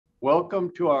Welcome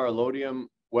to our Allodium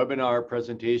webinar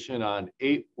presentation on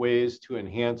 8 ways to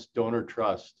enhance donor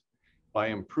trust by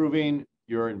improving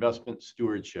your investment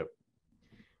stewardship.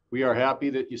 We are happy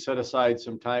that you set aside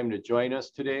some time to join us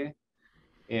today,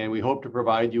 and we hope to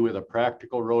provide you with a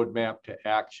practical roadmap to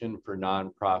action for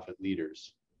nonprofit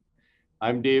leaders.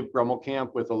 I'm Dave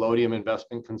Brummelkamp with Allodium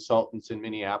Investment Consultants in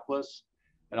Minneapolis,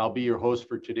 and I'll be your host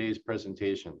for today's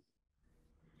presentation.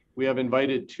 We have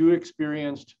invited 2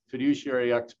 experienced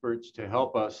fiduciary experts to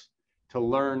help us to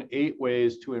learn 8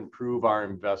 ways to improve our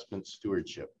investment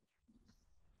stewardship.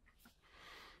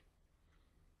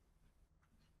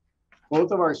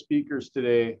 Both of our speakers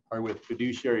today are with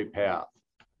Fiduciary Path,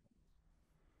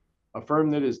 a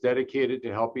firm that is dedicated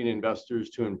to helping investors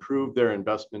to improve their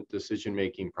investment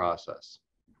decision-making process.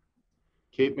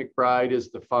 Kate McBride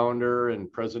is the founder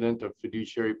and president of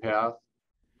Fiduciary Path.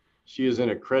 She is an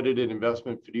accredited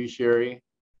investment fiduciary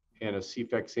and a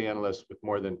CFEX analyst with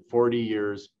more than 40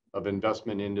 years of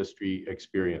investment industry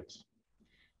experience.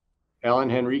 Alan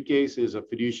Henriquez is a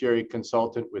fiduciary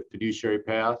consultant with Fiduciary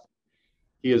Path.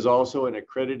 He is also an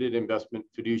accredited investment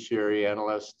fiduciary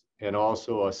analyst and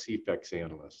also a CFEX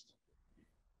analyst.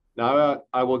 Now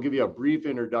I will give you a brief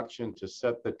introduction to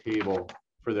set the table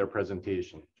for their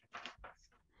presentation.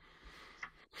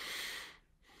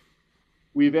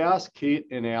 We've asked Kate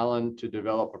and Alan to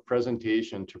develop a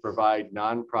presentation to provide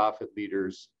nonprofit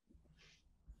leaders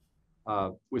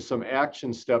with some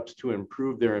action steps to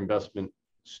improve their investment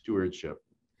stewardship.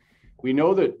 We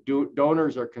know that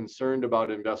donors are concerned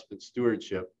about investment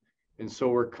stewardship, and so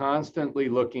we're constantly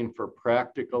looking for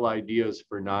practical ideas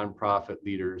for nonprofit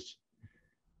leaders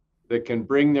that can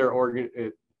bring their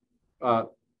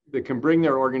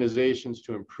organizations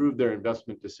to improve their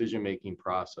investment decision-making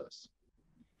process.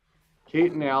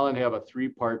 Kate and Alan have a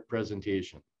 3-part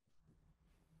presentation.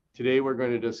 Today, we're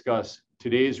going to discuss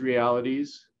today's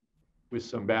realities with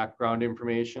some background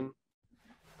information.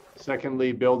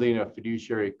 Secondly, building a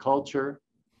fiduciary culture.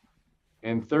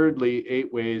 And thirdly,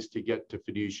 8 ways to get to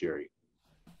fiduciary.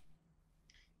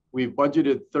 We've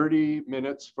budgeted 30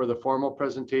 minutes for the formal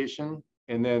presentation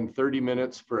and then 30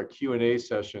 minutes for a Q&A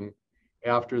session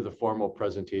after the formal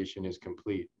presentation is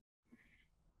complete.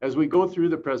 As we go through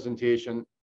the presentation,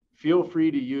 feel free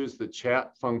to use the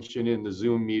chat function in the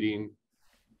Zoom meeting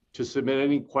to submit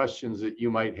any questions that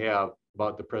you might have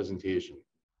about the presentation.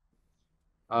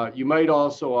 You might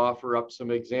also offer up some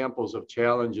examples of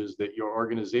challenges that your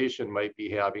organization might be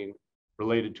having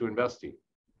related to investing.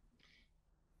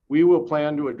 We will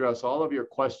plan to address all of your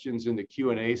questions in the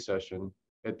Q&A session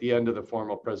at the end of the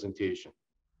formal presentation.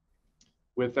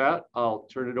 With that, I'll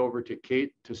turn it over to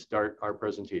Kate to start our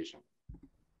presentation.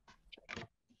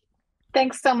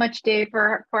 Thanks so much, Dave,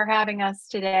 for having us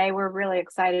today. We're really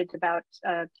excited about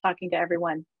talking to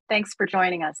everyone. Thanks for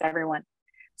joining us, everyone.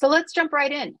 So let's jump right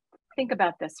in. Think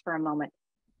about this for a moment.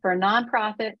 For a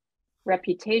nonprofit,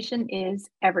 reputation is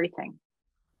everything.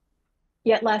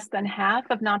 Yet less than half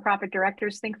of nonprofit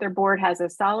directors think their board has a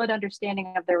solid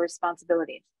understanding of their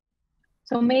responsibilities.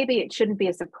 So maybe it shouldn't be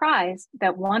a surprise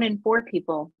that 1 in 4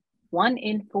 people, 1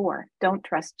 in 4, don't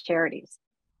trust charities.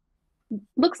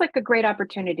 Looks like a great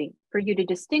opportunity for you to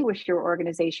distinguish your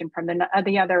organization from the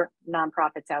other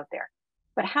nonprofits out there.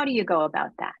 But how do you go about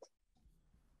that?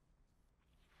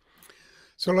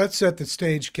 So let's set the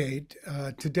stage, Kate.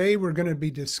 Today we're going to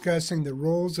be discussing the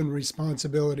roles and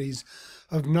responsibilities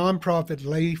of nonprofit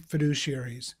lay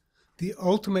fiduciaries, the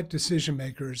ultimate decision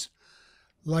makers,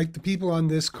 like the people on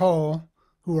this call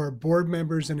who are board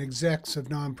members and execs of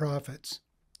nonprofits.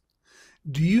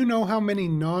 Do you know how many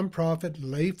nonprofit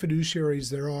lay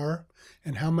fiduciaries there are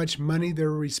and how much money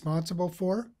they're responsible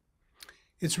for?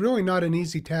 It's really not an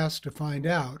easy task to find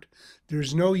out.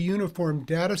 There's no uniform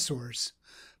data source,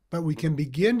 but we can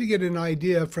begin to get an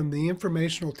idea from the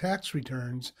informational tax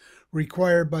returns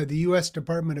required by the U.S.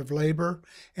 Department of Labor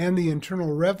and the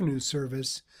Internal Revenue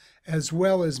Service, as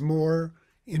well as more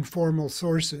informal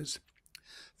sources.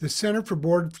 The Center for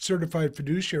Board Certified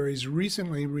Fiduciaries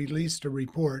recently released a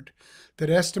report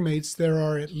that estimates there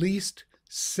are at least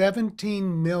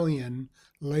 17 million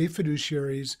lay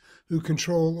fiduciaries who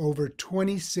control over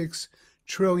 $26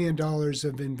 trillion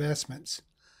of investments.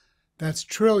 That's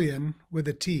trillion with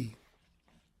a T.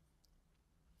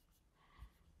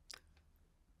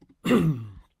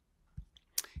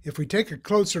 If we take a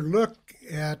closer look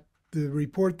at the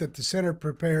report that the center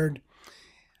prepared,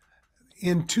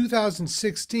 in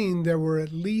 2016, there were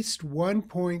at least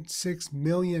 1.6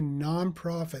 million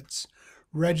nonprofits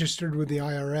registered with the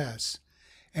IRS.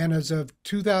 And as of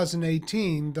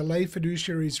 2018, the lay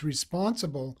fiduciaries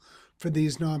responsible for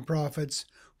these nonprofits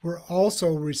were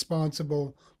also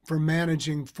responsible for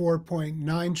managing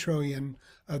 $4.9 trillion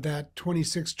of that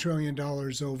 $26 trillion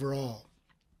overall.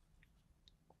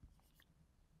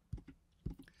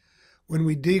 When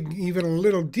we dig even a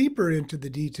little deeper into the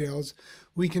details,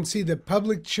 we can see that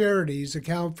public charities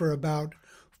account for about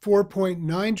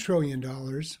 $4.9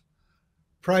 trillion.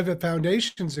 Private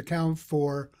foundations account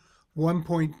for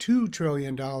 $1.2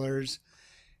 trillion,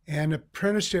 and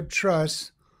apprenticeship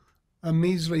trusts a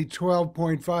measly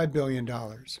 $12.5 billion.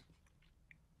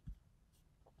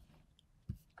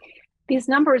 These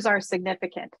numbers are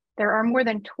significant. There are more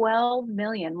than 12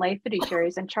 million lay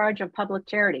fiduciaries in charge of public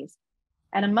charities,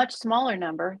 and a much smaller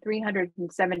number,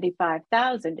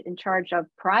 375,000, in charge of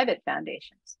private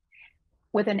foundations,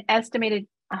 with an estimated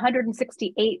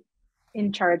 168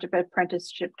 in charge of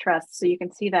apprenticeship trusts. So you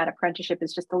can see that apprenticeship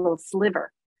is just a little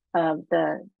sliver of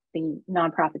the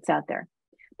nonprofits out there.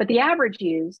 But the average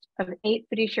used of 8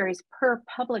 fiduciaries per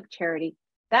public charity,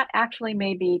 that actually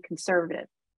may be conservative.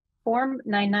 Form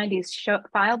 990s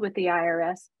filed with the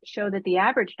IRS show that the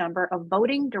average number of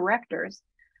voting directors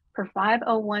for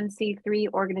 501c3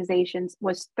 organizations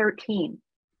was 13.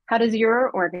 How does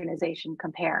your organization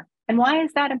compare? And why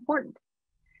is that important?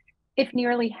 If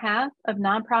nearly half of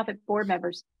nonprofit board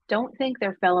members don't think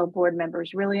their fellow board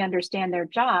members really understand their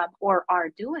job or are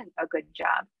doing a good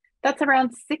job, that's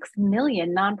around 6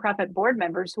 million nonprofit board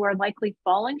members who are likely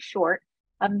falling short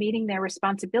of meeting their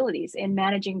responsibilities in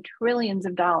managing trillions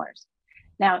of dollars.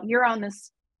 Now, you're on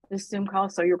this Zoom call,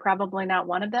 so you're probably not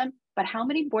one of them, but how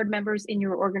many board members in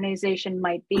your organization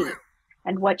might be?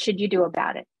 And what should you do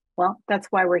about it? Well, that's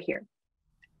why we're here.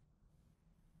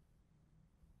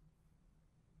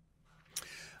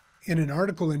 In an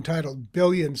article entitled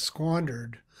 "Billions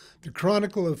Squandered," the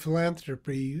Chronicle of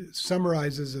Philanthropy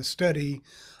summarizes a study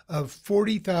of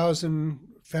 40,000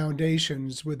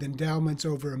 foundations with endowments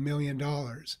over $1 million,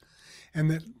 and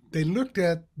that they looked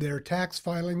at their tax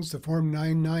filings, the Form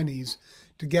 990s,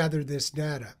 to gather this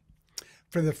data.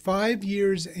 For the 5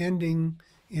 years ending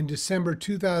in December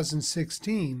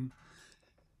 2016,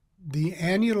 the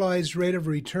annualized rate of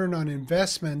return on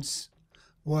investments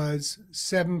was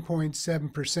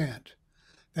 7.7%.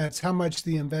 That's how much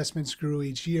the investments grew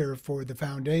each year for the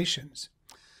foundations.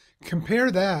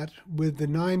 Compare that with the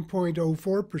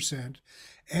 9.04%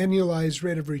 annualized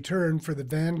rate of return for the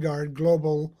Vanguard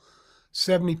Global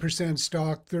 70%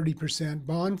 stock, 30%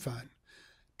 bond fund.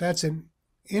 That's an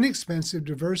inexpensive,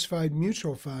 diversified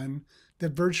mutual fund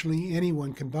that virtually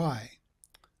anyone can buy.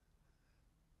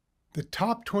 The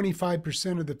top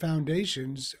 25% of the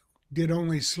foundations did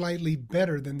only slightly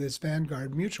better than this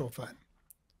Vanguard mutual fund.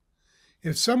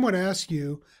 If someone asks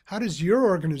you, how does your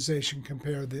organization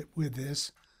compare with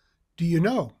this? Do you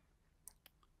know?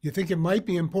 You think it might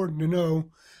be important to know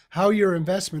how your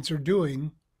investments are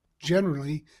doing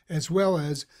generally, as well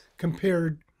as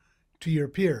compared to your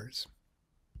peers.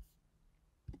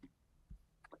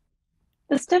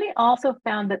 The study also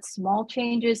found that small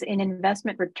changes in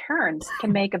investment returns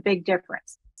can make a big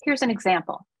difference. Here's an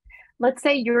example. Let's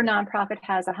say your nonprofit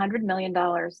has $100 million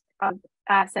of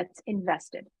assets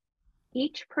invested.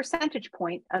 Each percentage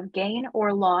point of gain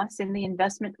or loss in the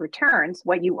investment returns,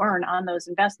 what you earn on those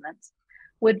investments,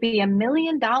 would be $1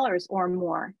 million or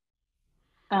more,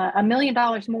 $1 million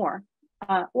more,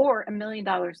 or $1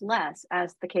 million less,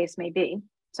 as the case may be.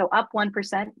 So up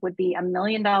 1% would be $1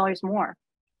 million more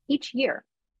each year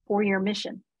for your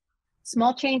mission.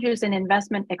 Small changes in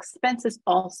investment expenses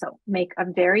also make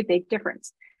a very big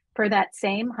difference. For that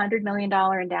same $100 million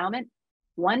endowment,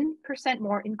 1%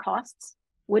 more in costs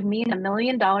would mean $1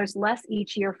 million less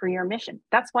each year for your mission.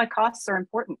 That's why costs are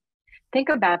important. Think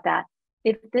about that.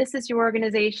 If this is your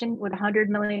organization with $100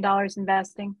 million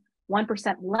investing,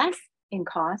 1% less in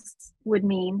costs would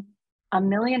mean $1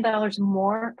 million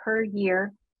more per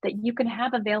year that you can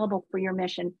have available for your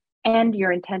mission and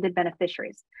your intended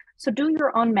beneficiaries. So do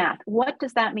your own math. What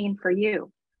does that mean for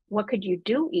you? What could you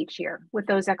do each year with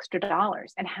those extra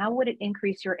dollars? And how would it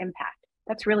increase your impact?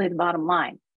 That's really the bottom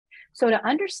line. So to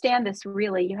understand this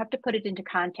really, you have to put it into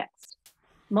context.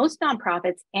 Most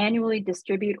nonprofits annually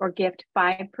distribute or gift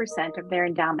 5% of their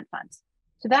endowment funds.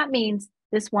 So that means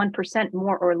this 1%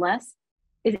 more or less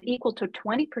is equal to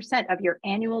 20% of your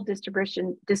annual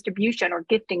distribution or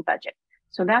gifting budget.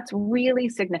 So that's really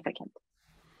significant.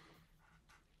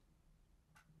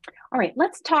 All right,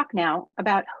 let's talk now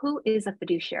about who is a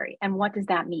fiduciary and what does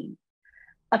that mean?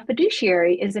 A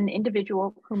fiduciary is an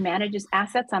individual who manages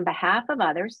assets on behalf of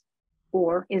others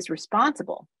or is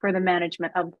responsible for the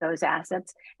management of those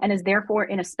assets and is therefore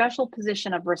in a special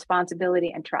position of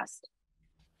responsibility and trust.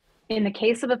 In the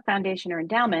case of a foundation or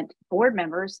endowment, board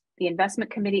members, the investment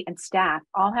committee, and staff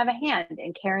all have a hand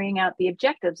in carrying out the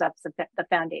objectives of the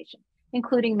foundation,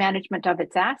 including management of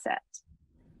its assets.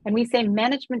 And we say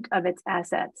management of its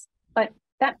assets, but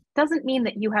that doesn't mean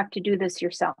that you have to do this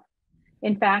yourself.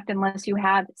 In fact, unless you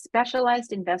have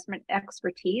specialized investment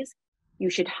expertise, you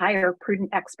should hire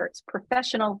prudent experts,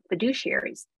 professional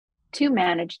fiduciaries, to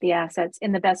manage the assets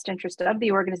in the best interest of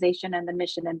the organization and the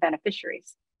mission and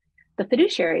beneficiaries. The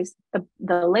fiduciaries,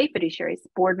 the lay fiduciaries,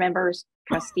 board members,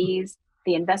 trustees,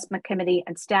 the investment committee,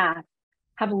 and staff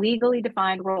have legally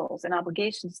defined roles and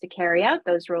obligations to carry out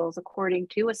those roles according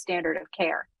to a standard of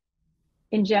care.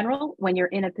 In general, when you're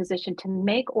in a position to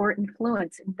make or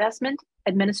influence investment,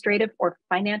 administrative, or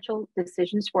financial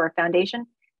decisions for a foundation,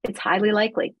 it's highly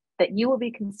likely that you will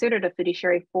be considered a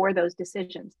fiduciary for those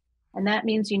decisions. And that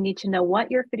means you need to know what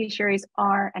your fiduciaries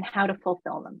are and how to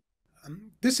fulfill them.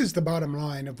 This is the bottom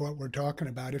line of what we're talking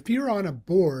about. If you're on a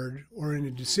board or in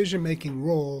a decision-making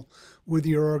role with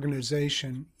your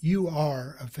organization, you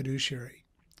are a fiduciary.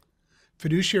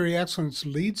 Fiduciary excellence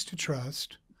leads to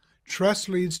trust. Trust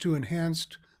leads to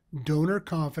enhanced donor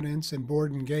confidence and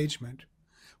board engagement,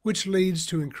 which leads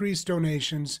to increased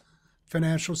donations,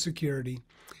 financial security,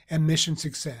 and mission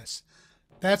success.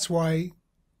 That's why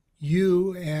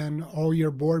you and all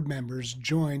your board members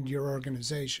joined your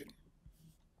organization.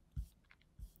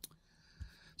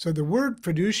 So the word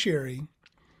fiduciary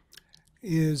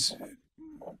is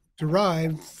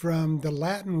derived from the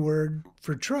Latin word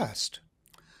for trust.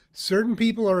 Certain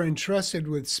people are entrusted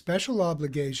with special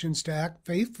obligations to act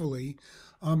faithfully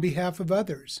on behalf of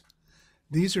others.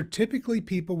 These are typically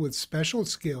people with special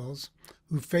skills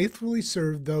who faithfully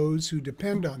serve those who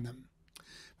depend on them.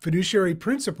 Fiduciary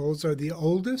principles are the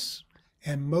oldest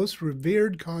and most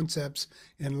revered concepts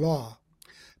in law.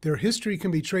 Their history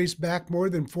can be traced back more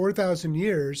than 4,000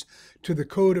 years to the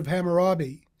Code of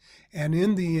Hammurabi, and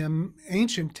in the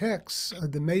ancient texts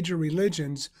of the major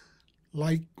religions,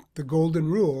 like the Golden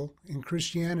Rule in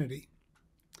Christianity.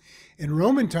 In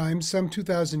Roman times, some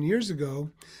 2,000 years ago,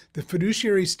 the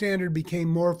fiduciary standard became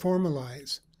more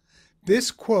formalized. This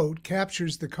quote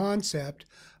captures the concept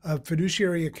of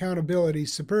fiduciary accountability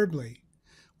superbly.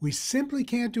 We simply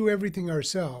can't do everything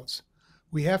ourselves.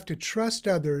 We have to trust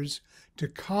others to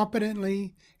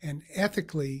competently and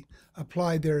ethically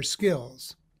apply their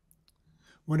skills.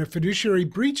 When a fiduciary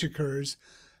breach occurs,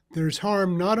 there's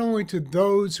harm not only to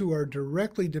those who are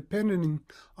directly dependent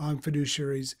on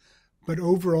fiduciaries, but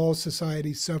overall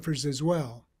society suffers as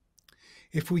well.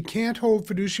 If we can't hold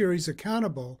fiduciaries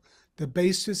accountable, the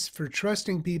basis for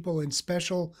trusting people in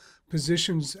special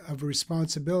positions of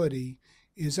responsibility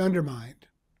is undermined.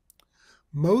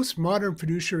 Most modern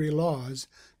fiduciary laws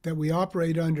that we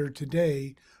operate under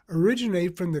today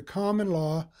originate from the common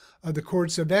law of the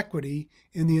courts of equity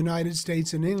in the United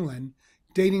States and England,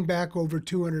 dating back over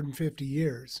 250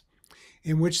 years,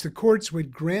 in which the courts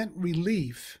would grant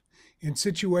relief in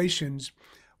situations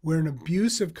where an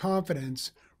abuse of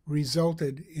confidence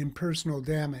resulted in personal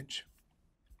damage.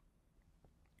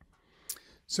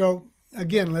 So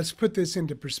again, let's put this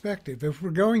into perspective. If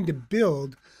we're going to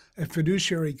build a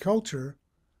fiduciary culture,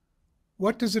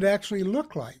 what does it actually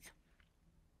look like?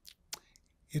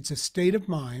 It's a state of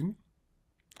mind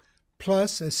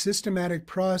plus a systematic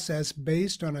process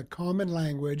based on a common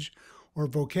language or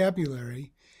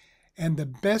vocabulary, and the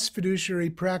best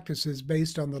fiduciary practices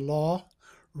based on the law,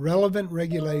 relevant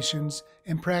regulations,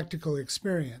 and practical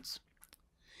experience.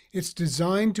 It's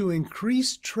designed to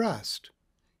increase trust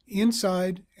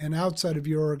inside and outside of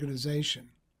your organization.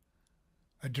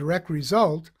 A direct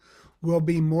result will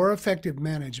be more effective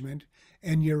management,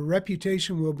 and your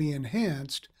reputation will be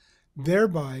enhanced,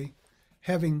 thereby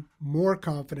having more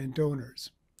confident donors.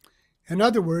 In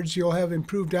other words, you'll have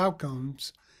improved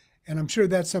outcomes, and I'm sure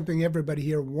that's something everybody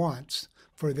here wants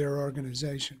for their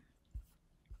organization.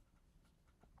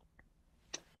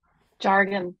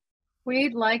 Jargon.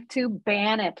 We'd like to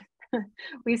ban it.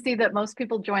 We see that most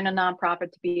people join a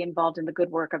nonprofit to be involved in the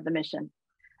good work of the mission.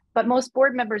 But most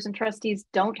board members and trustees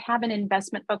don't have an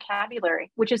investment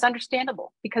vocabulary, which is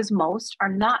understandable because most are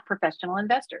not professional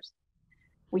investors.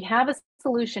 We have a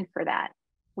solution for that.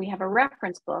 We have a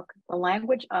reference book, The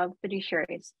Language of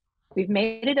Fiduciaries. We've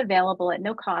made it available at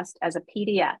no cost as a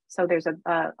PDF. So there's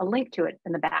a link to it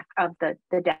in the back of the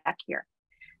deck here.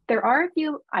 There are a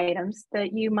few items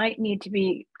that you might need to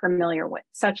be familiar with,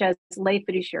 such as lay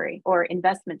fiduciary or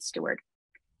investment steward.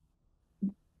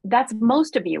 That's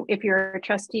most of you if you're a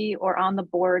trustee or on the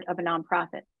board of a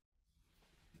nonprofit.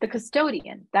 The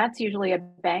custodian, that's usually a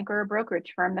bank or a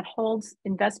brokerage firm that holds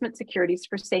investment securities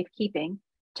for safekeeping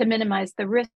to minimize the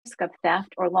risk of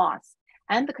theft or loss.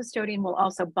 And the custodian will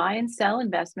also buy and sell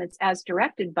investments as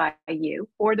directed by you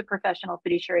or the professional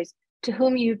fiduciaries to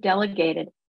whom you've delegated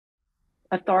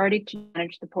authority to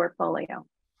manage the portfolio.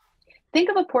 Think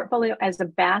of a portfolio as a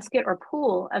basket or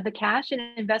pool of the cash and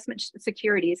investment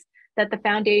securities that the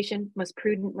foundation must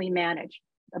prudently manage,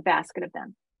 a basket of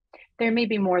them. There may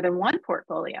be more than one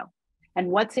portfolio. And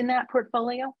what's in that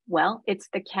portfolio? Well, it's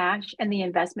the cash and the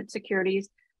investment securities,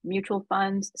 mutual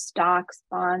funds, stocks,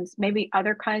 bonds, maybe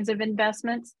other kinds of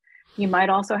investments. You might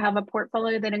also have a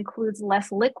portfolio that includes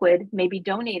less liquid, maybe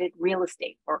donated real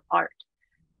estate or art.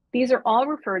 These are all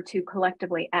referred to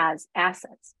collectively as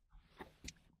assets.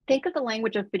 Think of the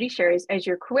language of fiduciaries as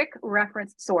your quick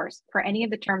reference source for any of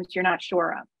the terms you're not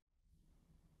sure of.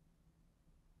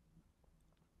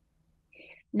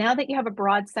 Now that you have a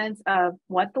broad sense of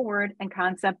what the word and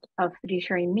concept of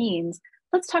fiduciary means,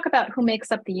 let's talk about who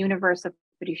makes up the universe of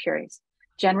fiduciaries.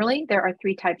 Generally, there are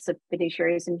three types of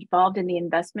fiduciaries involved in the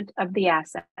investment of the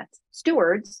assets.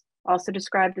 Stewards, also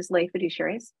described as lay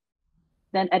fiduciaries,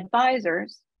 then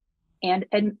advisors, and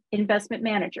investment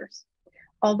managers.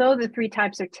 Although the three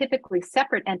types are typically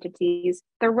separate entities,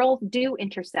 their roles do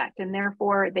intersect, and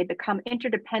therefore they become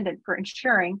interdependent for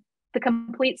ensuring the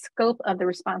complete scope of the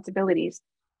responsibilities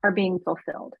are being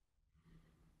fulfilled.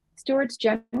 Stewards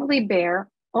generally bear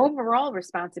overall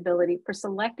responsibility for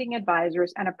selecting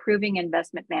advisors and approving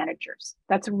investment managers.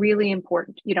 That's really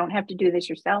important. You don't have to do this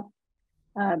yourself,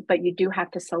 but you do have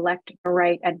to select the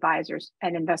right advisors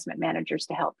and investment managers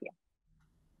to help you.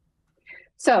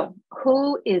 So,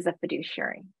 who is a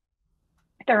fiduciary?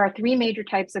 There are three major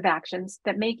types of actions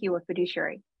that make you a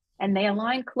fiduciary, and they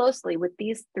align closely with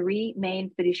these three main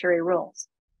fiduciary roles.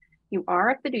 You are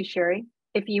a fiduciary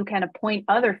if you can appoint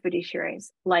other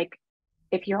fiduciaries, like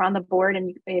if you're on the board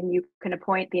and you can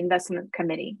appoint the investment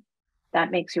committee, that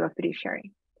makes you a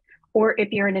fiduciary. Or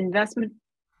if you're an investment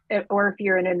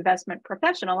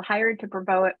professional hired to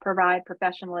provide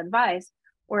professional advice,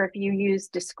 or if you use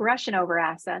discretion over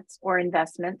assets or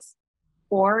investments,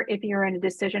 or if you're in a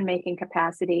decision-making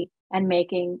capacity and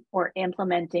making or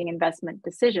implementing investment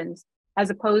decisions, as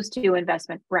opposed to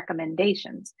investment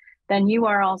recommendations, then you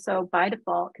are also by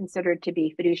default considered to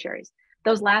be fiduciaries.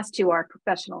 Those last two are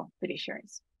professional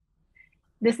fiduciaries.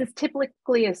 This is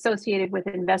typically associated with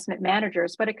investment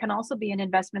managers, but it can also be an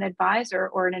investment advisor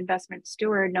or an investment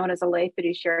steward known as a lay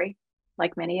fiduciary,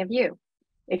 like many of you.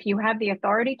 If you have the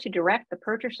authority to direct the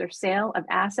purchase or sale of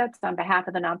assets on behalf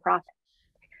of the nonprofit.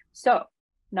 So,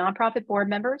 nonprofit board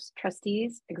members,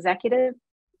 trustees, executives,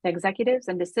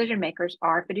 and decision makers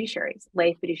are fiduciaries,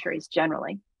 lay fiduciaries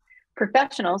generally.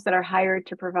 Professionals that are hired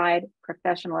to provide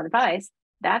professional advice,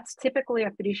 that's typically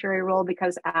a fiduciary role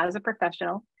because as a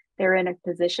professional, they're in a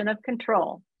position of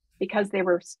control because they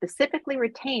were specifically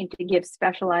retained to give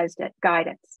specialized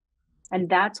guidance. And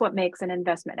that's what makes an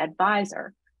investment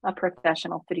advisor a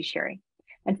professional fiduciary.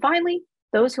 And finally,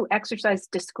 those who exercise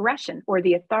discretion or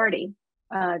the authority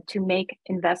to make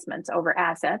investments over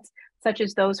assets, such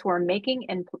as those who are making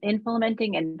and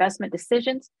implementing investment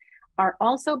decisions, are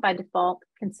also by default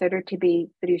considered to be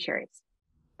fiduciaries.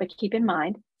 But keep in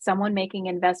mind, someone making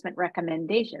investment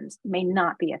recommendations may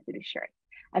not be a fiduciary.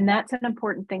 And that's an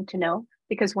important thing to know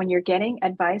because when you're getting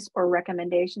advice or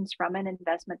recommendations from an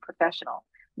investment professional,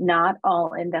 not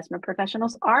all investment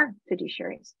professionals are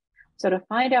fiduciaries. So to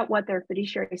find out what their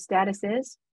fiduciary status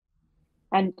is,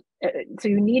 and so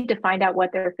you need to find out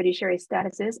what their fiduciary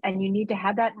status is, and you need to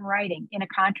have that in writing in a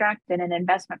contract and an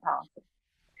investment policy.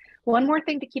 One more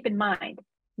thing to keep in mind,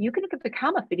 you can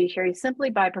become a fiduciary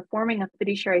simply by performing a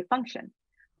fiduciary function.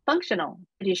 Functional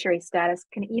fiduciary status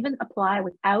can even apply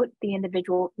without the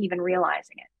individual even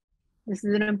realizing it. This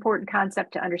is an important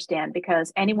concept to understand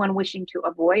because anyone wishing to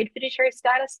avoid fiduciary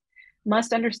status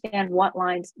must understand what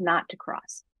lines not to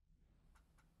cross.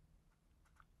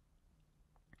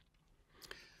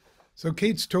 So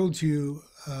Kate's told you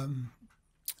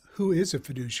who is a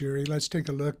fiduciary. Let's take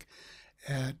a look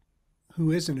at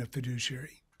who isn't a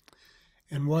fiduciary.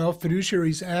 And while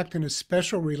fiduciaries act in a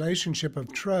special relationship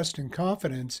of trust and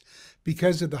confidence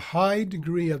because of the high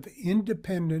degree of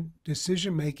independent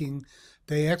decision-making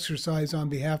they exercise on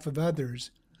behalf of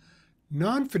others,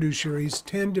 non-fiduciaries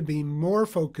tend to be more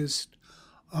focused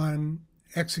on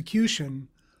execution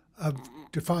of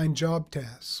defined job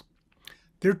tasks.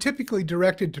 They're typically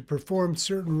directed to perform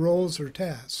certain roles or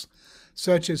tasks,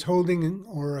 such as holding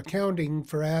or accounting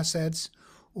for assets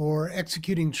or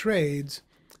executing trades,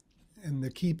 and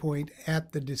the key point,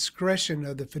 at the discretion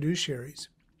of the fiduciaries.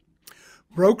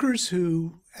 Brokers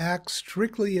who act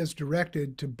strictly as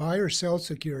directed to buy or sell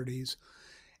securities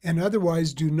and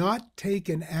otherwise do not take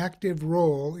an active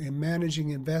role in managing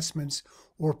investments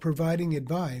or providing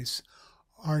advice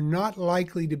are not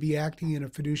likely to be acting in a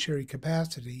fiduciary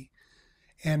capacity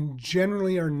and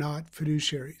generally are not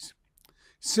fiduciaries.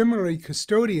 Similarly,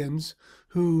 custodians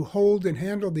who hold and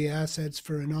handle the assets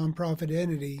for a nonprofit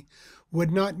entity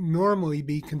would not normally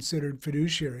be considered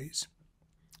fiduciaries.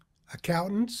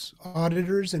 Accountants,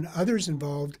 auditors, and others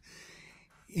involved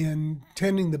in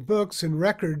tending the books and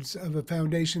records of a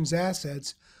foundation's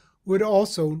assets would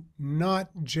also not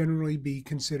generally be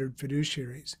considered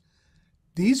fiduciaries.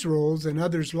 These roles and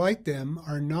others like them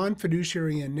are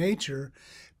non-fiduciary in nature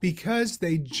because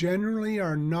they generally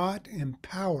are not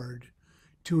empowered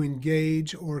to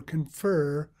engage or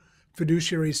confer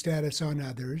fiduciary status on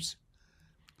others.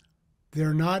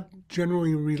 They're not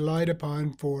generally relied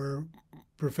upon for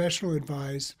professional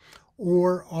advice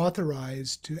or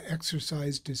authorized to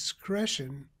exercise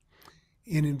discretion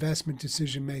in investment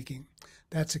decision making.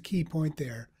 That's a key point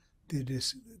there.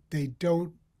 They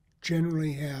don't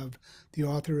generally have the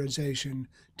authorization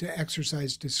to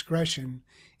exercise discretion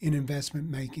in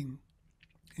investment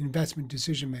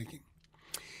decision making.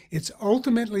 It's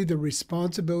ultimately the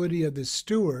responsibility of the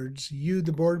stewards, you,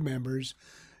 the board members,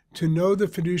 to know the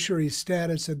fiduciary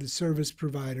status of the service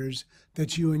providers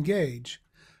that you engage.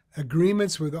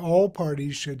 Agreements with all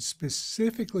parties should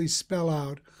specifically spell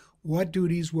out what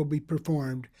duties will be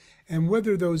performed and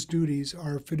whether those duties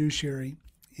are fiduciary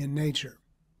in nature.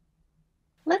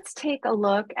 Let's take a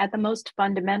look at the most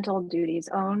fundamental duties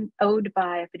owed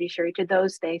by a fiduciary to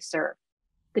those they serve.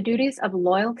 The duties of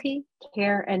loyalty,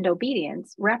 care, and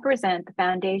obedience represent the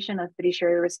foundation of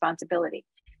fiduciary responsibility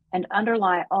and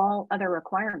underlie all other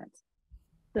requirements.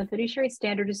 The fiduciary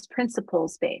standard is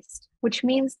principles-based, which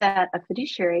means that a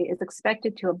fiduciary is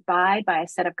expected to abide by a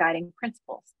set of guiding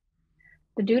principles.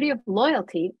 The duty of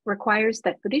loyalty requires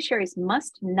that fiduciaries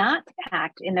must not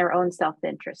act in their own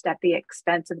self-interest at the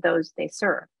expense of those they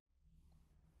serve.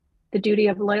 The duty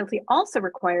of loyalty also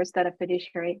requires that a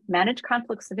fiduciary manage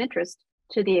conflicts of interest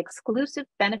to the exclusive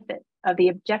benefit of the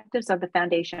objectives of the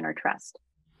foundation or trust.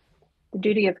 The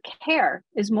duty of care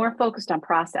is more focused on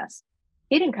process.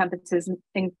 It encompasses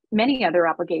many other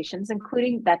obligations,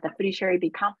 including that the fiduciary be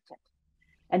competent.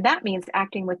 And that means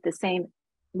acting with the same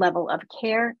level of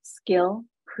care, skill,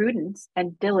 prudence,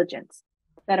 and diligence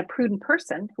that a prudent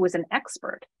person who is an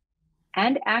expert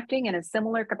and acting in a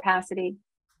similar capacity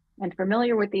and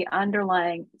familiar with the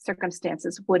underlying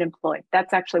circumstances would employ.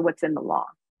 That's actually what's in the law.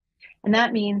 And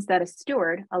that means that a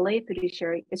steward, a lay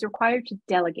fiduciary, is required to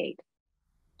delegate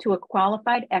to a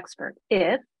qualified expert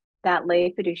if that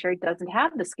lay fiduciary doesn't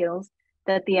have the skills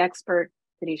that the expert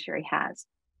fiduciary has.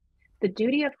 The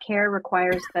duty of care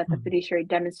requires that the fiduciary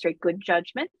demonstrate good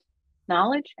judgment,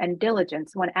 knowledge, and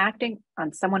diligence when acting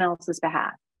on someone else's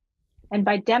behalf. And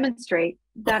by demonstrate,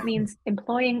 that means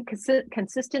employing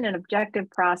consistent and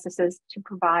objective processes to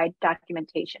provide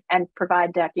documentation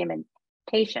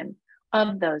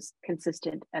of those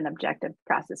consistent and objective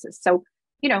processes. So,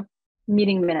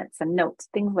 meeting minutes and notes,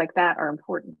 things like that are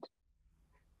important.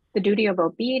 The duty of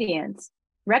obedience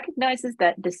recognizes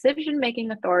that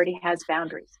decision-making authority has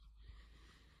boundaries.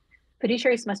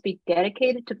 Fiduciaries must be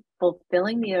dedicated to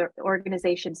fulfilling the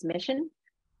organization's mission,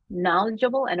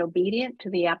 knowledgeable and obedient to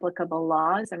the applicable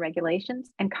laws and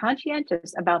regulations, and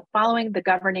conscientious about following the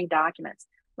governing documents,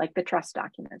 like the trust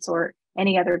documents or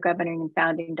any other governing and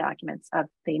founding documents of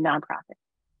the nonprofit.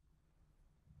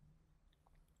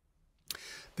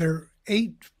 There are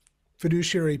 8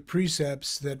 fiduciary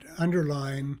precepts that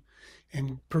underline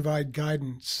and provide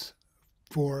guidance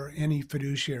for any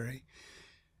fiduciary.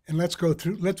 And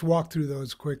let's walk through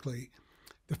those quickly.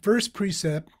 The first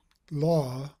precept,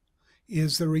 law,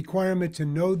 is the requirement to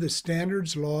know the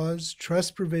standards, laws,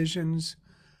 trust provisions,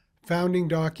 founding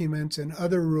documents, and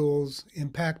other rules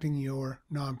impacting your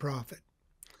nonprofit.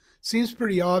 Seems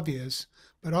pretty obvious,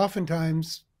 but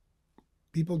oftentimes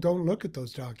people don't look at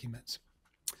those documents.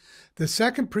 The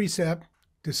second precept,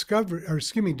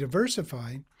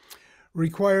 diversify,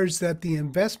 requires that the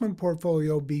investment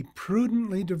portfolio be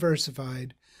prudently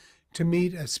diversified to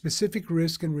meet a specific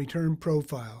risk and return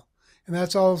profile. And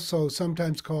that's also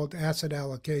sometimes called asset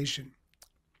allocation.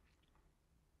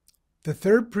 The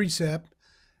third precept,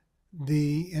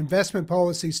 the investment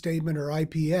policy statement, or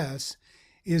IPS,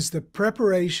 is the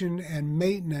preparation and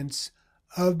maintenance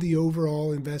of the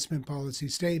overall investment policy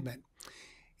statement.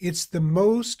 It's the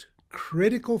most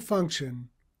critical function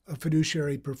a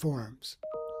fiduciary performs.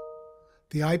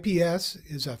 The IPS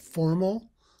is a formal,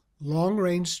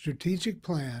 long-range strategic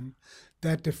plan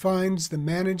that defines the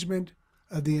management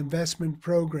of the investment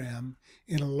program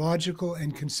in a logical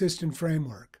and consistent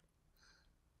framework.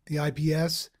 The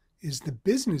IPS is the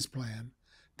business plan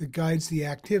that guides the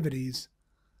activities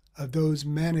of those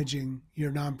managing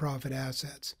your nonprofit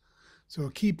assets. So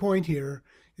a key point here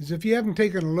is if you haven't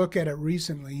taken a look at it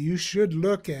recently, you should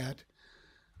look at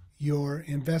your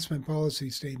investment policy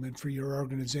statement for your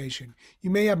organization. You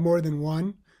may have more than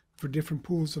one for different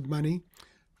pools of money,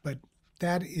 but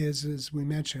that is, as we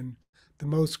mentioned, the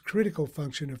most critical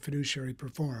function a fiduciary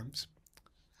performs.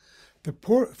 The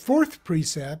fourth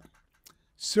precept,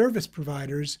 service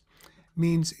providers,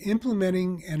 means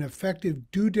implementing an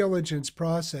effective due diligence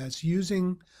process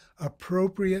using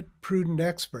appropriate, prudent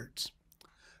experts.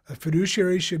 A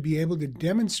fiduciary should be able to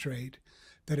demonstrate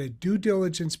that a due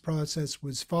diligence process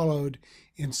was followed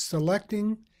in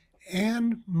selecting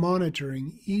and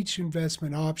monitoring each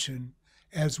investment option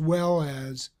as well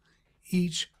as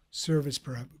each service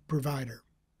provider.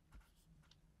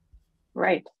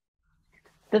 Right.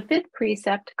 The fifth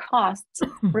precept, costs,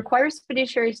 requires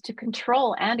fiduciaries to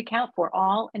control and account for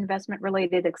all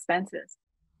investment-related expenses.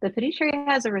 The fiduciary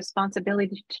has a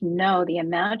responsibility to know the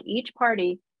amount each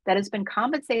party that has been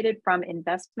compensated from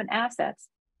investment assets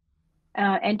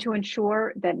and to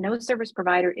ensure that no service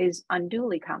provider is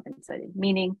unduly compensated,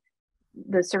 meaning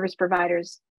the service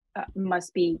providers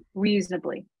must be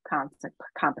reasonably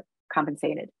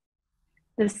compensated.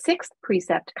 The sixth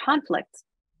precept, conflicts,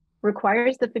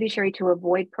 requires the fiduciary to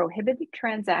avoid prohibited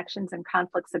transactions and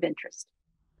conflicts of interest.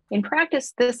 In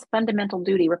practice, this fundamental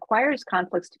duty requires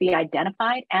conflicts to be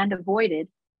identified and avoided,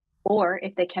 or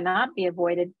if they cannot be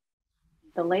avoided,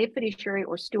 the lay fiduciary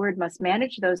or steward must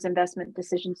manage those investment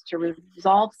decisions to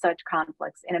resolve such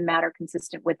conflicts in a manner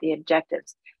consistent with the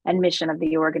objectives and mission of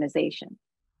the organization.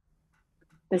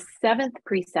 The seventh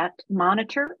precept,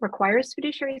 monitor, requires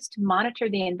fiduciaries to monitor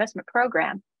the investment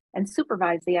program and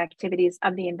supervise the activities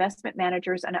of the investment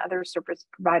managers and other service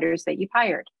providers that you've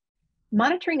hired.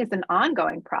 Monitoring is an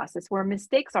ongoing process where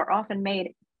mistakes are often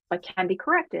made but can be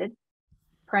corrected,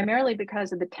 primarily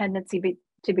because of the tendency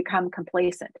to become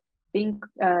complacent. Being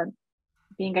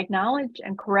acknowledged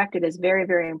and corrected is very,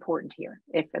 very important here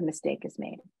if a mistake is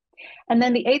made. And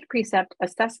then the eighth precept,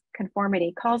 assess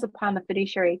conformity, calls upon the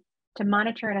fiduciary to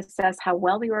monitor and assess how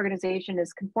well the organization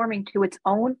is conforming to its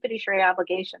own fiduciary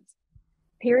obligations.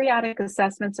 Periodic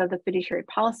assessments of the fiduciary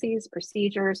policies,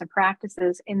 procedures, and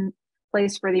practices in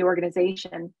place for the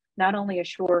organization not only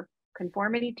assure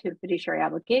conformity to fiduciary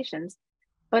obligations,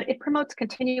 but it promotes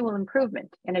continual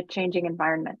improvement in a changing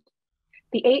environment.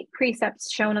 The 8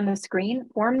 precepts shown on the screen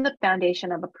form the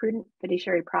foundation of a prudent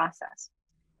fiduciary process.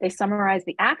 They summarize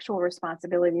the actual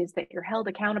responsibilities that you're held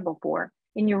accountable for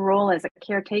in your role as a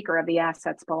caretaker of the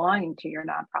assets belonging to your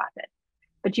nonprofit,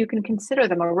 but you can consider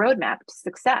them a roadmap to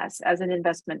success as an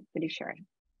investment fiduciary.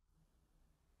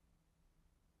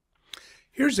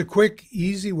 Here's a quick,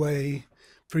 easy way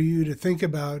for you to think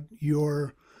about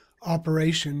your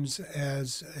operations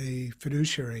as a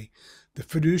fiduciary. The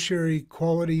Fiduciary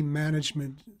Quality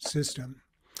Management System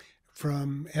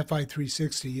from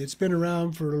FI360. It's been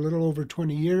around for a little over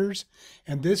 20 years,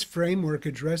 and this framework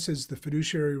addresses the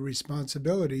fiduciary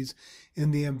responsibilities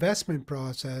in the investment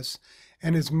process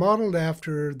and is modeled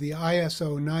after the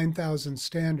ISO 9000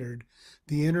 standard,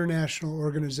 the International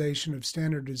Organization of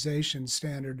Standardization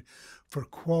standard for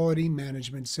quality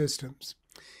management systems.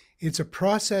 It's a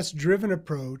process-driven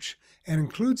approach and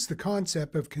includes the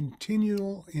concept of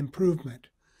continual improvement,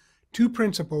 two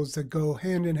principles that go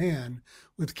hand in hand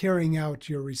with carrying out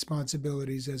your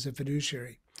responsibilities as a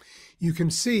fiduciary. You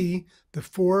can see the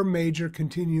 4 major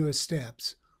continuous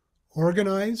steps: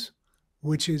 organize,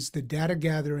 which is the data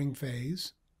gathering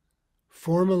phase;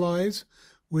 formalize,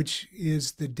 which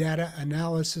is the data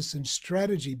analysis and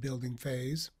strategy building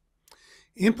phase;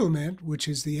 implement, which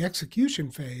is the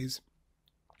execution phase;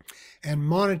 and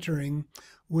monitoring,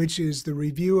 which is the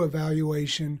review,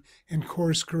 evaluation, and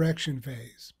course correction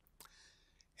phase.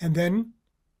 And then,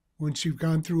 once you've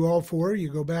gone through all 4, you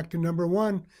go back to number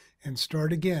 1 and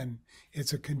start again.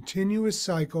 It's a continuous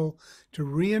cycle to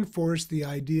reinforce the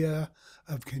idea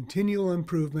of continual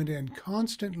improvement and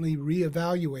constantly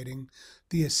reevaluating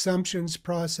the assumptions,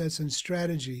 process, and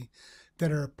strategy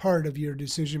that are a part of your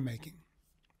decision-making.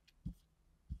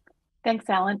 Thanks,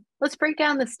 Alan. Let's break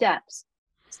down the steps.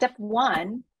 Step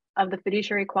 1 of the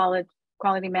fiduciary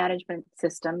quality management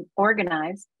system,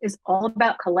 organize, is all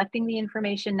about collecting the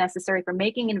information necessary for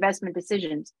making investment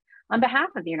decisions on behalf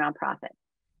of your nonprofit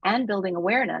and building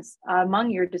awareness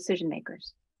among your decision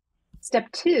makers.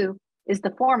 Step 2 is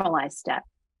the formalized step,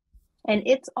 and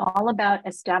it's all about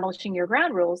establishing your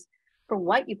ground rules for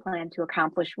what you plan to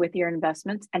accomplish with your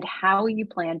investments and how you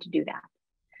plan to do that.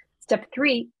 Step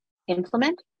 3,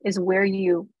 implement, is where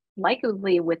you,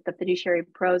 likely with the fiduciary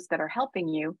pros that are helping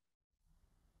you,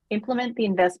 implement the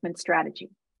investment strategy.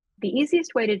 The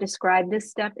easiest way to describe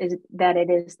this step is that it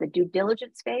is the due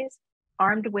diligence phase,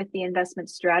 armed with the investment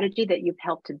strategy that you've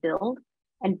helped to build.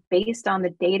 And based on the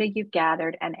data you've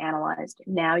gathered and analyzed,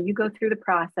 now you go through the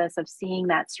process of seeing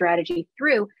that strategy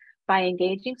through by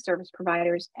engaging service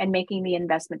providers and making the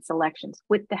investment selections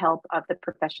with the help of the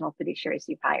professional fiduciaries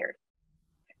you've hired.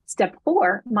 Step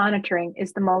 4, monitoring,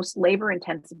 is the most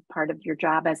labor-intensive part of your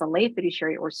job as a lay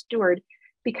fiduciary or steward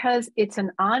because it's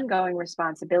an ongoing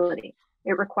responsibility.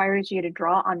 It requires you to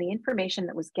draw on the information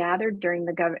that was gathered during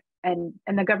the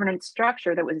the governance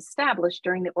structure that was established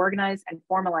during the organized and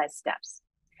formalized steps.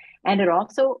 And it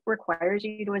also requires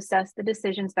you to assess the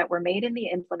decisions that were made in the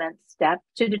implement step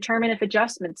to determine if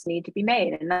adjustments need to be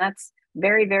made. And that's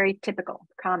very, very typical,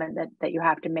 common that you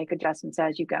have to make adjustments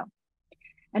as you go.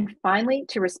 And finally,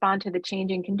 to respond to the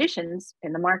changing conditions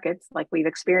in the markets like we've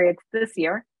experienced this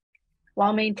year,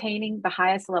 while maintaining the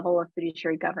highest level of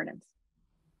fiduciary governance.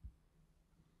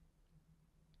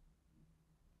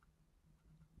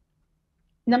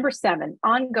 Number 7,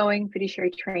 ongoing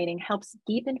fiduciary training helps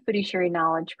deepen fiduciary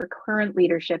knowledge for current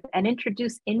leadership and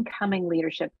introduce incoming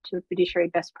leadership to fiduciary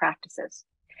best practices.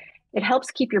 It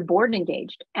helps keep your board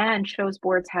engaged and shows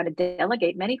boards how to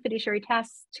delegate many fiduciary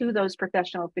tasks to those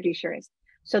professional fiduciaries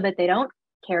so that they don't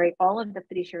carry all of the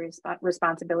fiduciary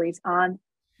responsibilities on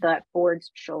the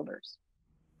board's shoulders.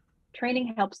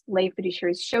 Training helps lay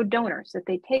fiduciaries show donors that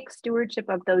they take stewardship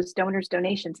of those donors'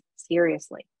 donations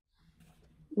seriously.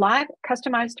 Live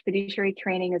customized fiduciary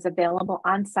training is available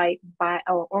on site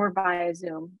or via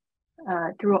Zoom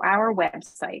through our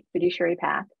website, Fiduciary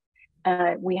Path.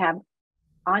 We have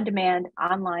on-demand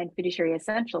online fiduciary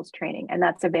essentials training, and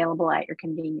that's available at your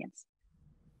convenience.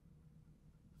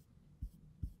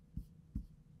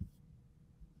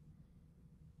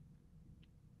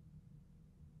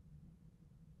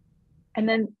 And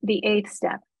then the 8th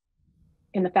step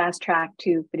in the fast track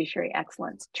to fiduciary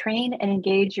excellence: train and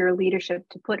engage your leadership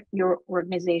to put your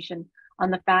organization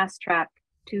on the fast track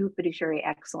to fiduciary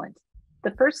excellence.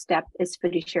 The first step is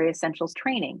fiduciary essentials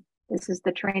training. This is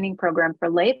the training program for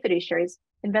lay fiduciaries,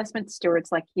 investment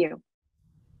stewards like you.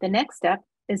 The next step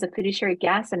is a fiduciary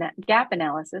gap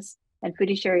analysis and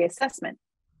fiduciary assessment.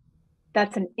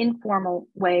 That's an informal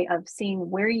way of seeing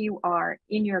where you are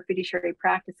in your fiduciary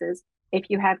practices, if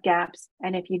you have gaps,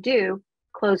 and if you do,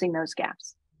 closing those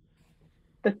gaps.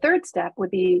 The third step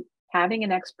would be having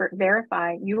an expert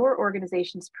verify your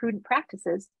organization's prudent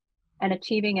practices and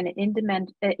achieving an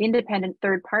independent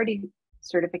third-party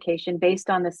certification based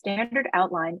on the standard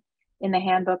outlined in the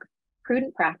handbook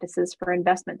Prudent Practices for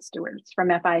Investment Stewards from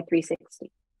FI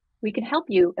 360. We can help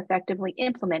you effectively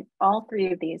implement all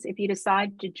 3 of these if you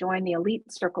decide to join the elite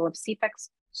circle of CFEX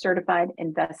certified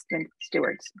investment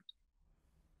stewards.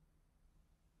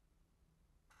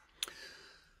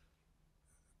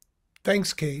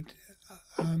 Thanks, Kate.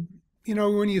 You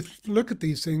know, when you look at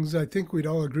these things, I think we'd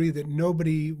all agree that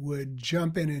nobody would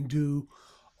jump in and do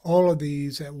all of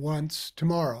these at once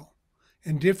tomorrow.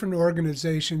 And different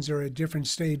organizations are at different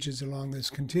stages along this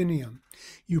continuum.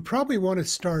 You probably want to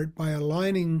start by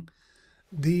aligning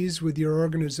these with your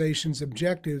organization's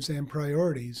objectives and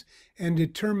priorities and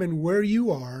determine where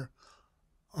you are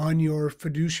on your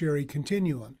fiduciary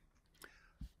continuum.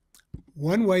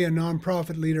 One way a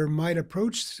nonprofit leader might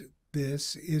approach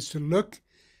this is to look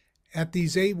at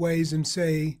these 8 ways and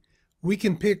say, we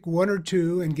can pick 1 or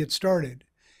 2 and get started,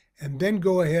 and then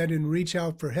go ahead and reach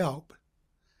out for help.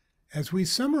 As we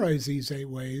summarize these 8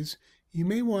 ways, you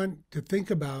may want to think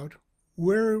about,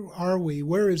 where are we?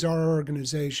 Where is our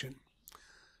organization?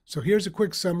 So here's a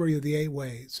quick summary of the 8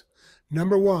 ways.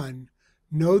 Number 1,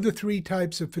 know the 3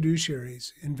 types of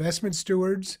fiduciaries: investment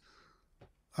stewards,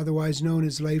 otherwise known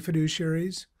as lay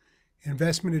fiduciaries,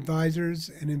 investment advisors,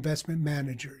 and investment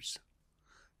managers.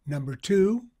 Number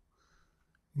 2,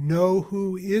 know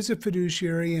who is a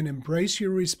fiduciary and embrace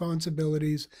your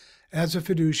responsibilities as a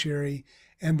fiduciary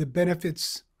and the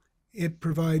benefits it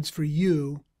provides for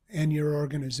you and your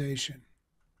organization.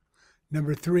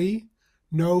 Number 3,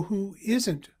 know who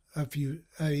isn't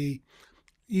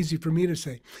easy for me to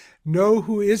say, know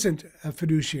who isn't a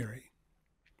fiduciary.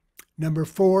 Number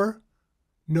 4,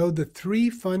 know the 3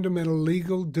 fundamental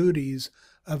legal duties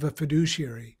of a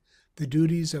fiduciary: the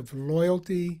duties of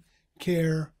loyalty,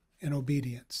 care, and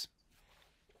obedience.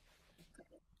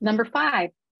 Number 5,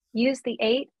 use the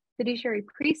 8 fiduciary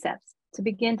precepts to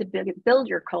begin to build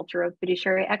your culture of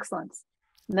fiduciary excellence.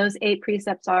 And those 8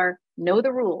 precepts are: know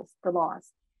the rules, the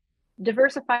laws;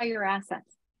 diversify your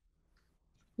assets.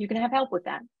 You can have help with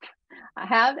that.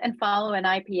 Have and follow an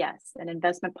IPS, an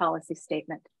investment policy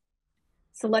statement.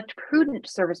 Select prudent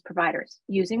service providers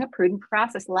using a prudent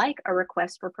process like a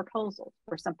request for proposal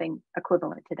or something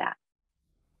equivalent to that.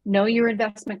 Know your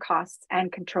investment costs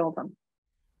and control them.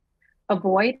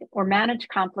 Avoid or manage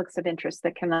conflicts of interest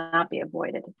that cannot be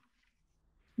avoided.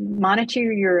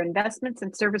 Monitor your investments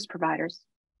and service providers.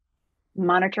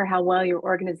 Monitor how well your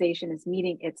organization is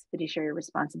meeting its fiduciary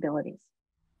responsibilities.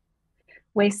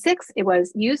 Way 6, it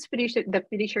was use the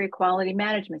fiduciary quality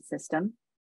management system,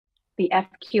 the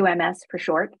FQMS for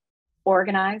short.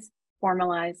 Organize,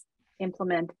 formalize,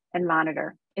 implement, and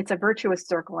monitor. It's a virtuous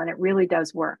circle and it really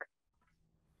does work.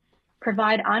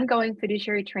 Provide ongoing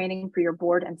fiduciary training for your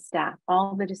board and staff,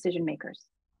 all the decision makers.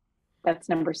 That's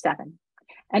number 7.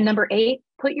 And number 8,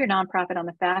 put your nonprofit on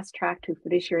the fast track to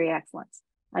fiduciary excellence.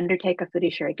 Undertake a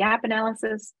fiduciary gap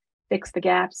analysis, fix the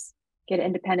gaps, get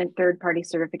independent third-party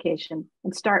certification,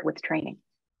 and start with training.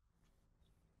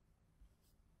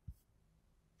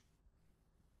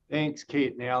 Thanks,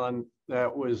 Kate and Alan.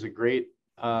 That was a great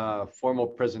formal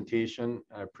presentation.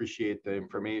 I appreciate the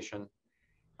information.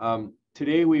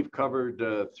 Today we've covered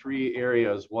 3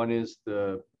 areas. One is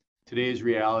today's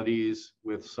realities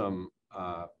with some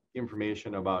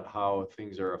information about how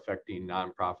things are affecting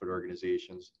nonprofit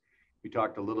organizations. We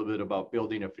talked a little bit about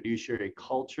building a fiduciary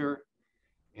culture,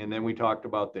 and then we talked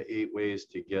about the 8 ways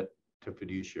to get to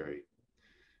fiduciary.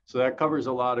 So that covers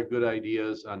a lot of good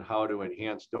ideas on how to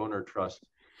enhance donor trust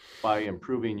by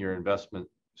improving your investment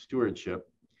stewardship.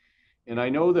 And I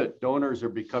know that donors are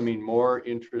becoming more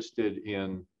interested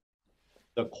in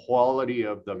the quality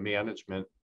of the management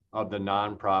of the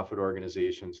nonprofit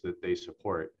organizations that they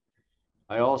support.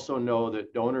 I also know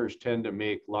that donors tend to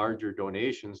make larger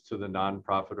donations to the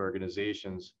nonprofit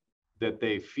organizations that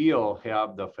they feel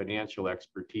have the financial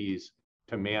expertise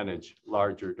to manage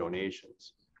larger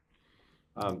donations.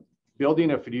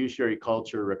 Building a fiduciary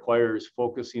culture requires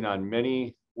focusing on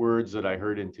many words that I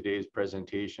heard in today's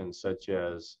presentation, such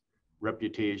as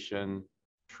reputation,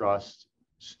 trust,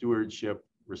 stewardship,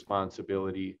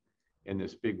 responsibility, and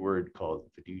this big word called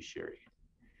fiduciary.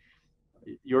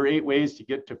 Your 8 ways to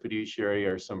get to fiduciary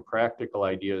are some practical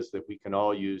ideas that we can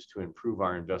all use to improve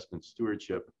our investment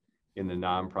stewardship in the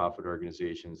nonprofit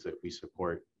organizations that we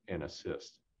support and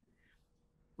assist.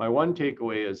 My one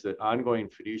takeaway is that ongoing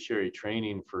fiduciary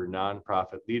training for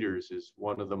nonprofit leaders is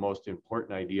one of the most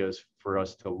important ideas for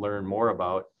us to learn more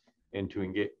about and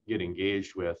to get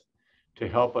engaged with to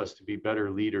help us to be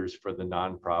better leaders for the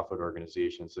nonprofit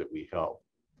organizations that we help.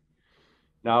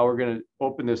 Now we're going to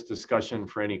open this discussion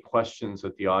for any questions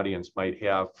that the audience might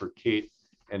have for Kate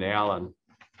and Alan.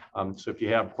 So if you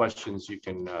have questions, you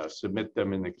can submit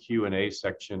them in the Q&A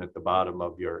section at the bottom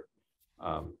of your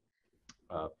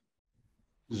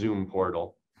Zoom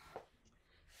portal.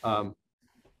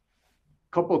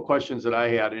 Couple of questions that I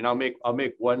had, and I'll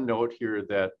make one note here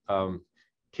that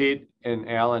Kate and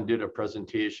Alan did a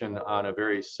presentation on a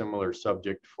very similar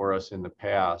subject for us in the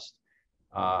past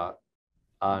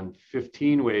on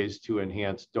 15 ways to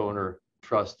enhance donor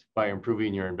trust by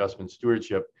improving your investment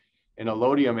stewardship. And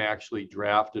Allodium actually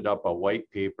drafted up a white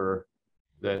paper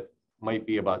that might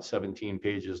be about 17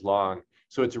 pages long.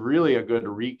 So it's really a good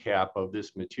recap of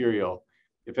this material.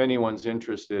 If anyone's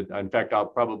interested, in fact, I'll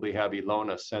probably have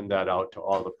Ilona send that out to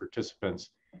all the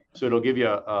participants. So it'll give you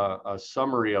a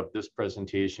summary of this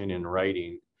presentation in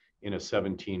writing in a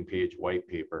 17-page white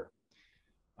paper.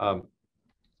 But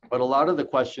a lot of the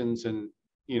questions, and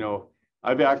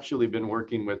I've actually been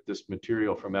working with this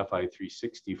material from FI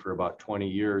 360 for about 20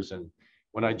 years. And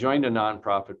when I joined a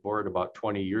nonprofit board about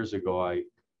 20 years ago, I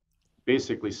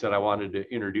basically said I wanted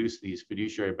to introduce these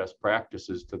fiduciary best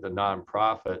practices to the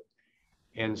nonprofit.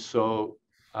 And so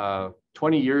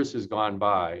 20 years has gone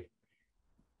by.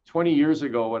 20 years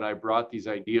ago, when I brought these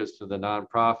ideas to the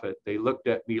nonprofit, they looked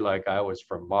at me like I was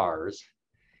from Mars.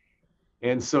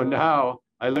 And so now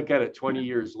I look at it 20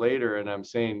 years later and I'm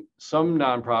saying some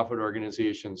nonprofit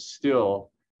organizations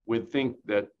still would think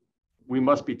that we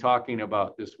must be talking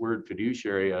about this word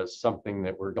fiduciary as something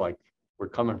that we're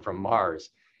coming from Mars.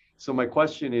 So my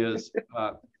question is,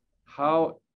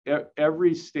 how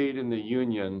every state in the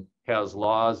union has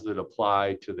laws that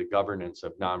apply to the governance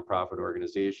of nonprofit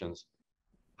organizations.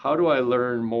 How do I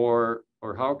learn more,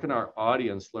 or how can our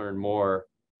audience learn more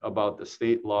about the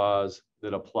state laws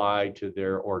that apply to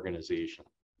their organization?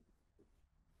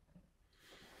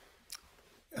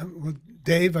 Well,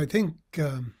 Dave, I think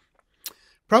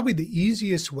probably the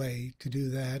easiest way to do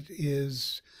that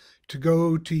is to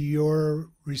go to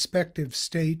your respective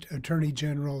state attorney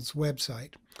general's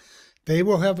website. They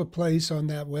will have a place on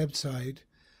that website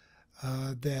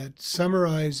that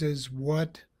summarizes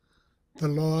what the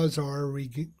laws are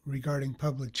regarding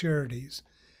public charities.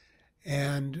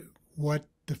 And what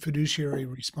the fiduciary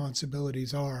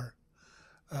responsibilities are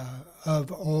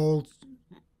of all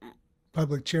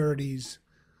public charities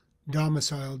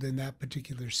domiciled in that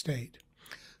particular state.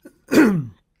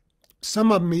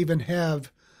 Some of them even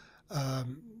have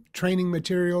training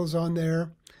materials on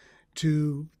there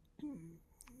to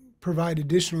provide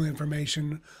additional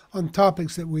information on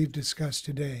topics that we've discussed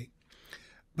today.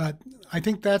 But I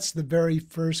think that's the very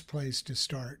first place to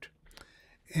start.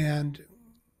 And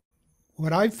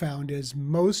what I've found is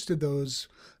most of those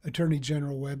Attorney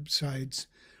General websites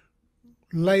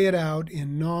lay it out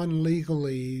in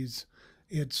non-legalese.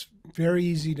 It's very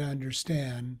easy to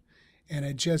understand, and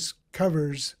it just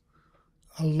covers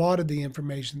a lot of the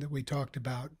information that we talked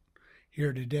about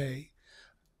here today.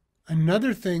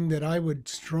 Another thing that I would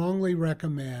strongly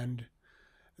recommend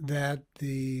that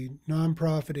the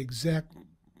nonprofit exec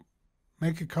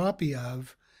make a copy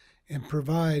of and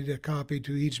provide a copy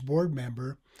to each board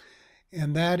member,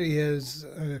 and that is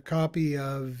a copy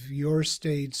of your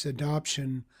state's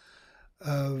adoption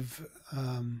of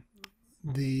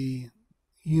the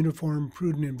Uniform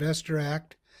Prudent Investor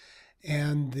Act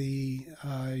and the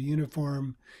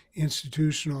Uniform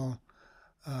Institutional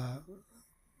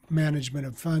Management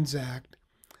of Funds Act.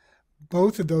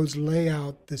 Both of those lay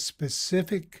out the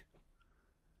specific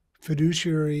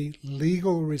fiduciary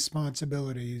legal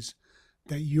responsibilities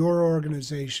that your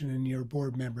organization and your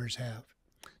board members have.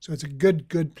 So it's a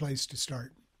good place to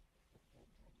start.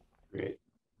 Great.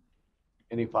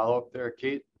 Any follow-up there,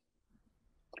 Kate?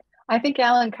 I think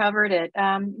Alan covered it.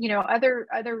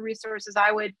 Other resources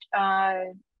I would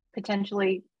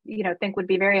potentially, think would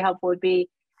be very helpful would be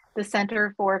the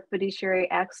Center for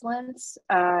Fiduciary Excellence.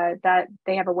 That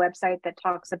they have a website that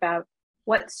talks about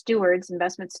what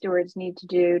investment stewards need to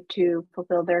do to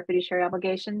fulfill their fiduciary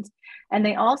obligations. And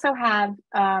they also have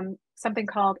something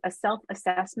called a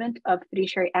self-assessment of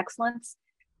fiduciary excellence,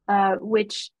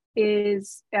 which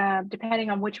is, depending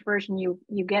on which version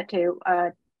you get to,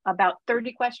 about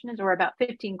 30 questions or about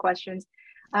 15 questions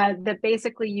that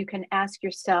basically you can ask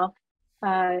yourself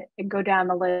and go down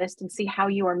the list and see how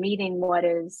you are meeting what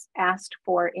is asked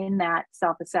for in that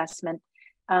self-assessment.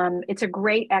 It's a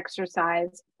great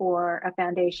exercise for a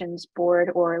foundation's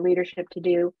board or leadership to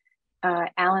do.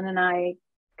 Alan and I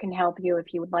can help you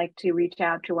if you would like to reach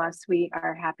out to us. We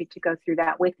are happy to go through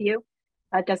that with you.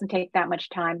 It doesn't take that much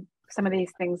time. Some of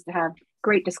these things have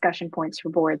great discussion points for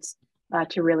boards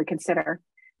to really consider.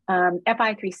 FI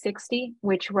 360,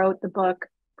 which wrote the book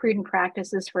Prudent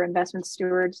Practices for Investment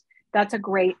Stewards, that's a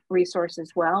great resource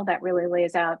as well. That really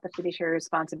lays out the fiduciary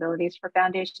responsibilities for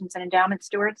foundations and endowment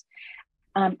stewards.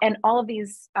 And all of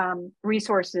these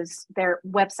resources, their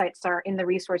websites are in the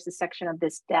resources section of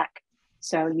this deck,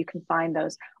 so you can find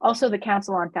those. Also, the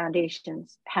Council on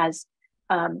Foundations has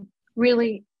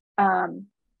really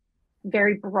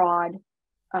very broad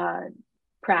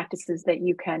practices that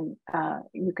you can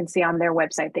see on their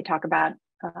website. They talk about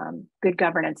good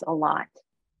governance a lot.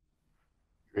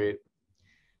 Great.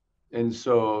 And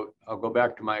so I'll go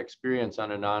back to my experience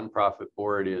on a nonprofit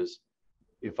board is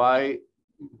if I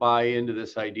buy into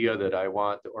this idea that I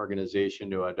want the organization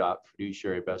to adopt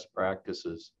fiduciary best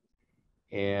practices,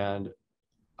 and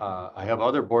I have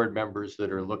other board members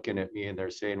that are looking at me and they're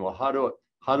saying, well, how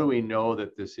do we know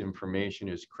that this information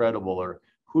is credible, or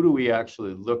who do we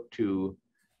actually look to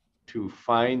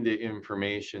find the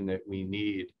information that we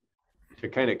need to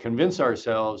kind of convince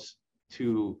ourselves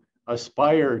to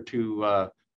aspire to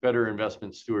better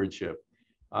investment stewardship?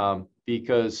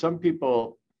 Because some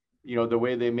people, the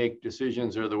way they make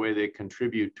decisions or the way they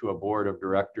contribute to a board of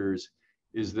directors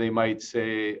is they might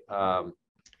say,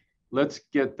 let's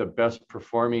get the best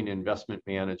performing investment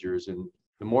managers, and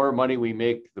the more money we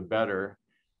make, the better.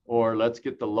 Or let's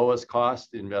get the lowest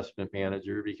cost investment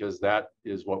manager because that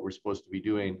is what we're supposed to be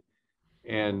doing.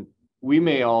 And we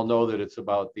may all know that it's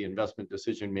about the investment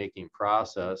decision-making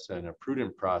process and a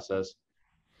prudent process.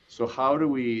 So how do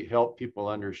we help people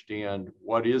understand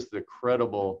what are the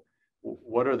credible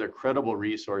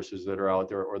resources that are out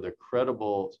there, or the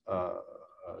credible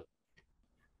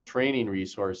training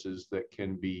resources that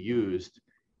can be used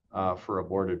for a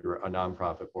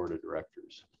nonprofit board of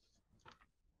directors?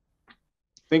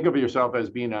 Think of yourself as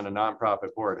being on a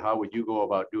nonprofit board. How would you go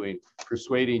about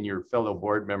persuading your fellow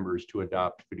board members to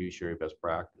adopt fiduciary best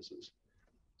practices?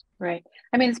 Right.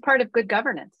 I mean, it's part of good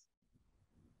governance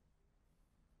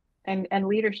and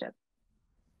leadership.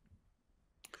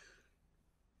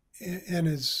 And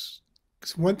as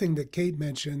one thing that Kate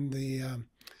mentioned, the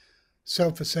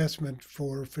self-assessment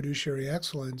for fiduciary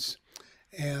excellence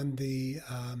and the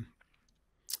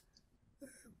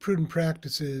Prudent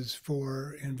Practices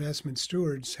for Investment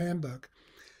Stewards Handbook,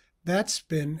 That's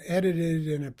been edited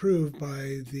and approved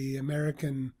by the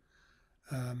American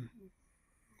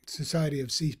Society of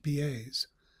CPAs.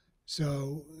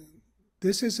 So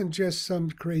this isn't just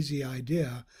some crazy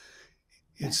idea.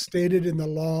 It's stated in the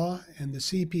law, and the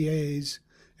CPAs,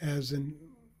 as a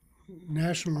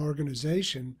national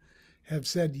organization, have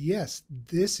said, yes,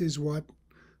 this is what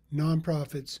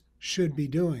nonprofits should be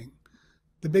doing.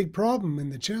 The big problem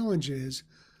and the challenge is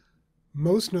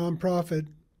most nonprofit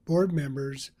board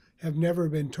members have never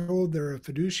been told they're a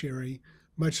fiduciary,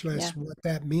 much less what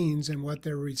that means and what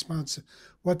their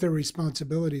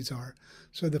responsibilities are.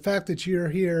 So the fact that you're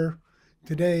here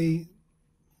today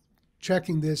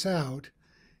checking this out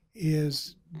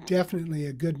is definitely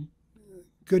a good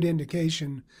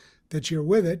indication that you're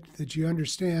with it, that you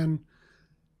understand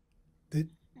that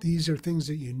these are things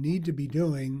that you need to be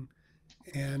doing,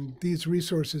 and these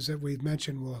resources that we've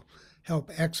mentioned will help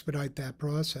expedite that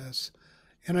process.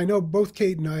 And I know both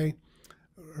Kate and I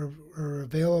are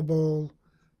available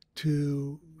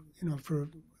to, for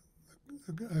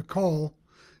a call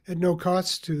at no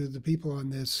cost to the people on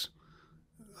this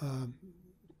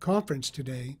conference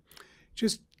today,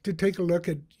 just to take a look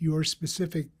at your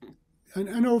specific,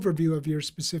 an overview of your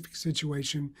specific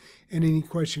situation and any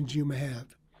questions you may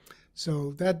have.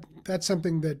 So that's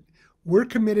something that we're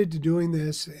committed to doing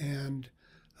this, and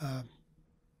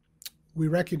we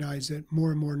recognize that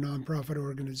more and more nonprofit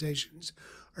organizations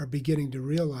are beginning to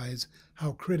realize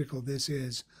how critical this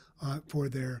is for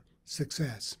their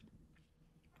success.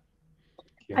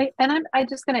 I'm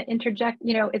just going to interject,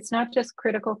 it's not just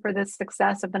critical for the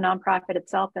success of the nonprofit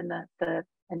itself and the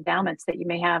endowments that you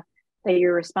may have that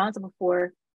you're responsible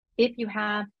for. If you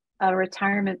have a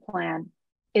retirement plan,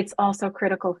 it's also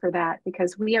critical for that,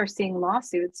 because we are seeing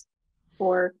lawsuits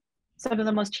for some of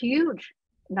the most huge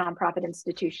nonprofit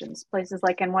institutions, places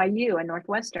like NYU and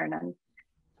Northwestern and,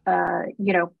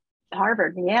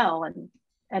 Harvard and Yale,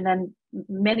 and then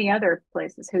many other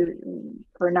places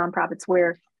for nonprofits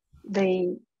where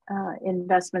the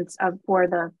investments for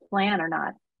the plan are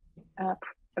not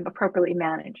appropriately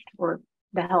managed, or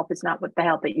the help is not what the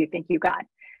help that you think you got.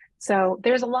 So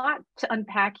there's a lot to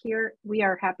unpack here. We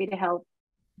are happy to help.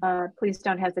 Please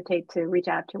don't hesitate to reach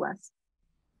out to us.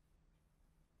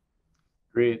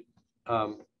 Great.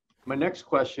 My next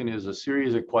question is a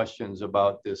series of questions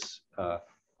about this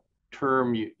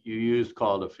term you used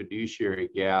called a fiduciary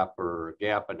gap or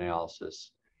gap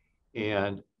analysis.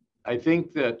 And I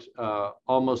think that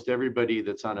almost everybody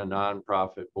that's on a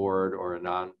nonprofit board or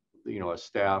a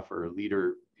staff or a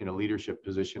leader in a leadership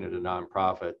position at a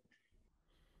nonprofit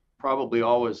probably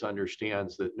always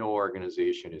understands that no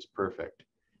organization is perfect.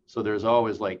 So there's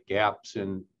always like gaps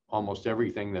in almost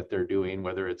everything that they're doing,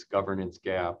 whether it's governance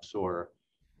gaps or,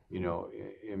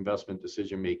 investment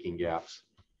decision-making gaps.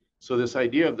 So this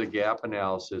idea of the gap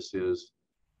analysis is,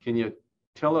 can you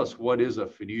tell us what is a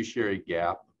fiduciary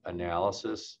gap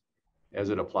analysis as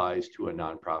it applies to a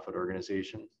nonprofit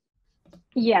organization?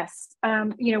 Yes,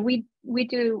 we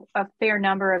do a fair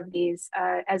number of these.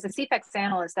 As a CFEX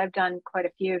analyst, I've done quite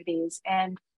a few of these,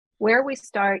 and where we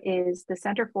start is the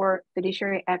Center for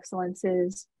Fiduciary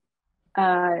Excellence's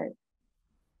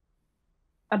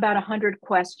about 100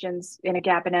 questions in a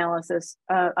gap analysis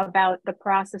about the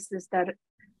processes that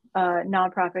a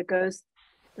nonprofit goes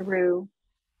through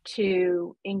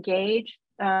to engage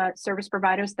service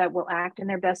providers that will act in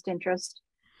their best interest,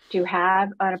 to have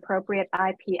an appropriate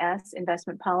IPS,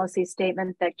 investment policy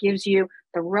statement, that gives you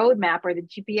the roadmap or the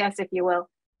GPS, if you will,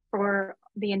 for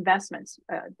the investments,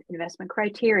 investment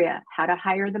criteria, how to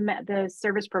hire the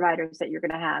service providers that you're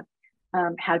going to have,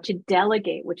 how to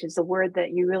delegate, which is a word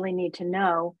that you really need to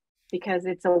know, because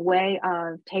it's a way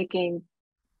of taking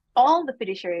all the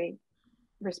fiduciary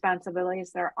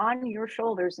responsibilities that are on your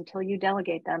shoulders until you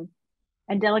delegate them,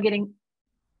 and delegating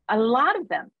a lot of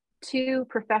them to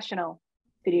professional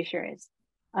fiduciaries,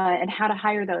 and how to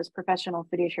hire those professional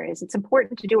fiduciaries. It's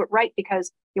important to do it right,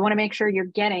 because you want to make sure you're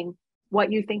getting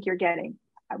what you think you're getting.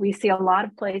 We see a lot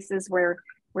of places where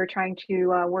we're trying to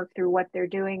work through what they're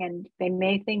doing, and they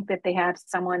may think that they have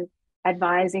someone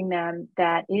advising them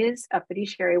that is a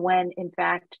fiduciary when in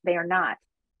fact they are not.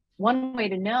 One way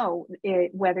to know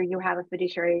whether you have a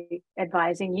fiduciary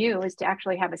advising you is to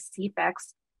actually have a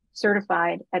CFEX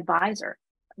certified advisor,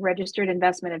 registered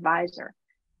investment advisor.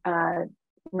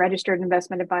 Registered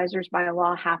investment advisors by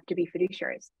law have to be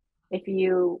fiduciaries. If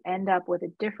you end up with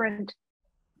a different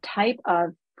type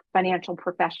of financial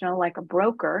professional, like a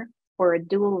broker or a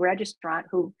dual registrant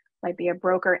who might be a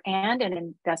broker and an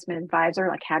investment advisor,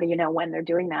 like how do you know when they're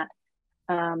doing that,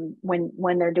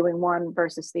 when they're doing one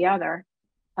versus the other?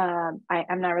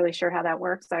 I'm not really sure how that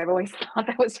works. I've always thought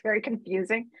that was very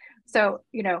confusing. So,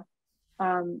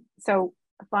 So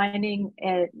finding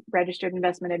a registered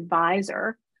investment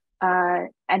advisor,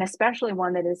 and especially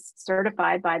one that is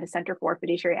certified by the Center for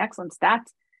Fiduciary Excellence,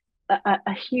 that's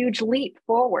a huge leap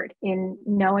forward in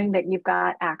knowing that you've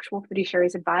got actual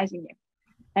fiduciaries advising you.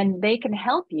 And they can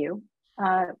help you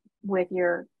with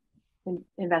your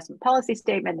investment policy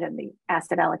statement and the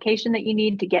asset allocation that you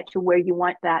need to get to where you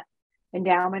want that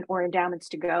endowment or endowments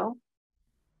to go.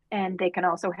 And they can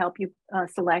also help you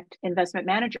select investment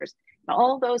managers.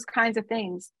 All those kinds of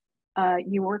things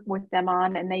you work with them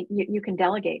on, and you can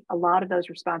delegate a lot of those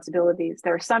responsibilities.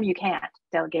 There are some you can't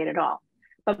delegate at all,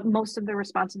 but most of the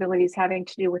responsibilities having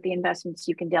to do with the investments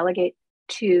you can delegate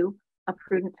to a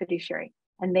prudent fiduciary,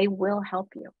 and they will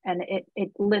help you. And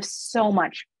it lifts so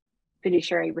much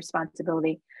fiduciary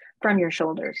responsibility from your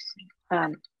shoulders.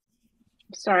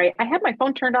 Sorry, I had my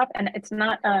phone turned off, and it's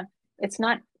not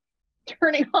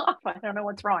turning off. I don't know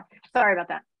what's wrong. Sorry about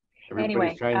that.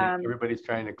 Everybody's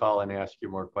trying to call and ask you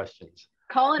more questions.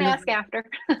 Call and ask after.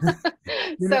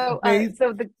 Dave,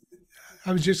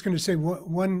 I was just going to say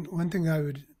one thing I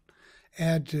would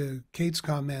add to Kate's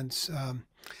comments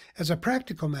as a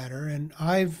practical matter, and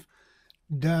I've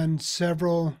done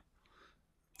several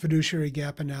fiduciary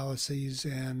gap analyses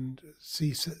and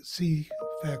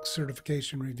CFEX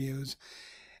certification reviews,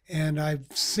 and I've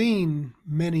seen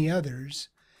many others,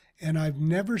 and I've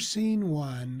never seen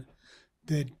one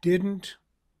that didn't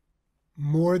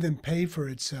more than pay for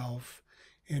itself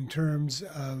in terms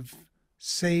of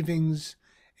savings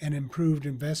and improved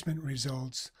investment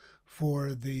results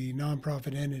for the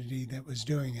nonprofit entity that was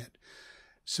doing it.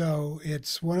 So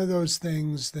it's one of those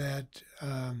things that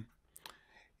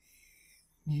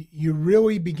you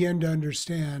really begin to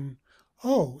understand,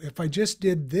 oh, if I just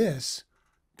did this,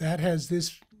 that has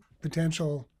this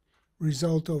potential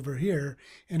result over here,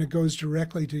 and it goes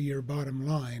directly to your bottom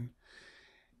line.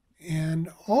 And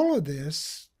all of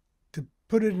this, to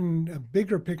put it in a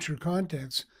bigger picture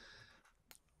context,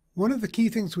 one of the key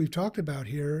things we've talked about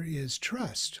here is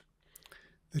trust.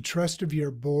 The trust of your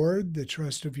board, the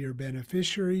trust of your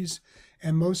beneficiaries,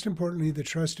 and most importantly, the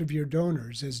trust of your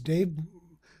donors. As Dave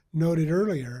noted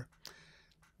earlier,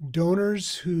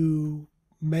 donors who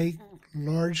make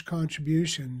large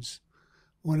contributions,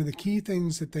 one of the key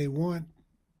things that they want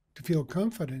to feel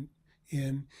confident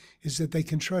in is that they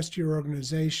can trust your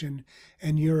organization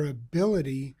and your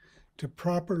ability to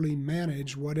properly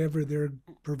manage whatever they're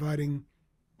providing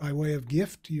by way of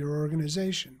gift to your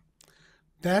organization.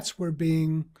 That's where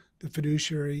being the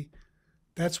fiduciary,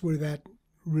 that's where that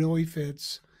really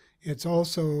fits. It's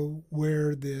also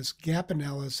where this gap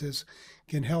analysis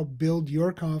can help build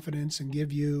your confidence and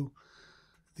give you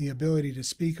the ability to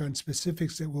speak on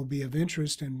specifics that will be of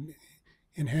interest and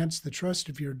enhance the trust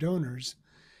of your donors.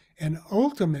 And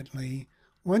ultimately,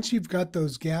 once you've got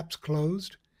those gaps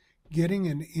closed, getting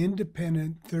an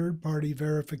independent third-party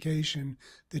verification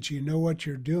that you know what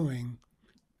you're doing,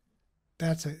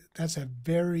 that's a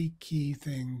very key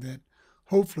thing that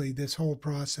hopefully this whole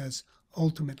process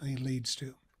ultimately leads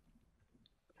to.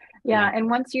 Yeah, and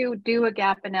once you do a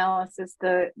gap analysis,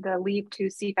 the leap to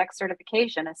CFEX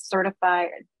certification,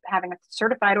 having a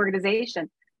certified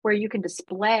organization where you can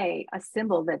display a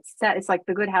symbol that's set. It's like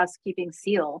the Good Housekeeping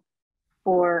seal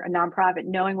for a nonprofit,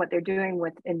 knowing what they're doing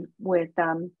with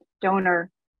donor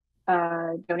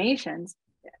donations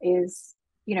is,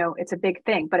 it's a big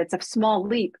thing, but it's a small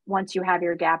leap once you have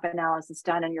your gap analysis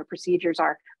done and your procedures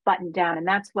are buttoned down. And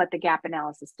that's what the gap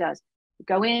analysis does. We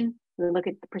go in, we look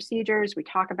at the procedures, we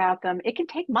talk about them. It can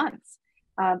take months,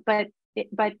 but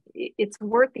it's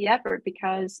worth the effort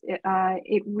because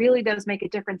it really does make a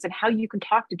difference in how you can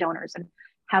talk to donors and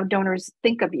how donors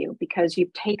think of you, because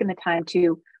you've taken the time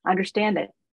to understand that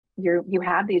you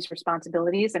have these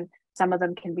responsibilities, and some of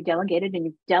them can be delegated, and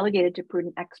you've delegated to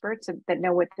prudent experts that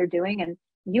know what they're doing, and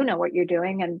you know what you're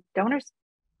doing, and donors,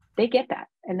 they get that,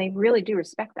 and they really do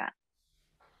respect that.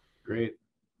 Great.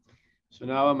 So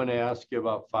now I'm going to ask you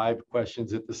about 5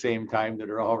 questions at the same time that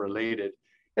are all related.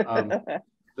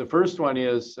 The first one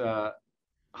is,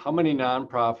 how many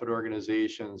nonprofit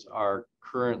organizations are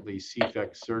currently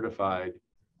CFEX certified?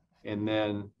 And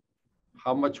then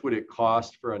how much would it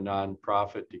cost for a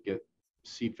nonprofit to get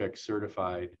CFEX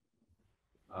certified?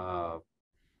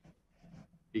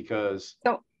 Because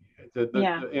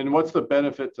and what's the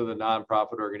benefit to the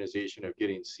nonprofit organization of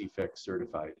getting CFEX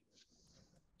certified?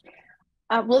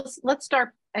 Well, let's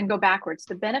start and go backwards.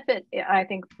 The benefit, I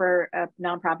think, for a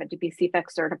nonprofit to be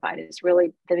CFEX certified is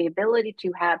really the ability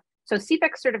to have. So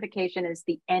CFEX certification is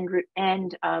the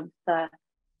end of the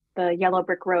yellow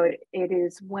brick road. It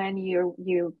is when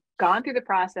you've gone through the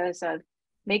process of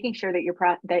making sure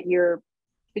that your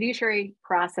fiduciary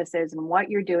processes and what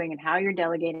you're doing and how you're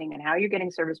delegating and how you're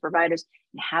getting service providers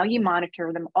and how you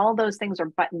monitor them, all those things are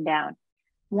buttoned down.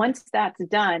 Once that's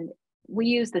done, we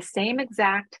use the same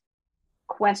exact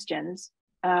questions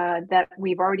that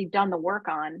we've already done the work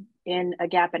on in a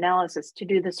gap analysis to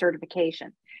do the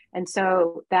certification. And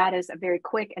so that is a very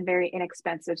quick and very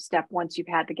inexpensive step once you've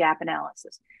had the gap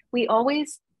analysis. We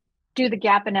always do the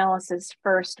gap analysis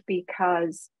first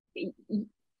because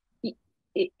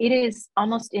it is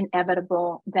almost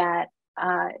inevitable that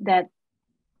that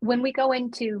when we go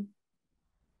into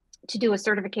to do a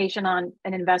certification on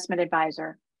an investment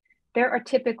advisor, there are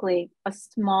typically a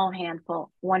small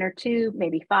handful, 1 or 2,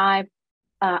 maybe 5,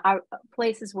 are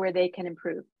places where they can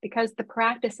improve because the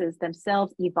practices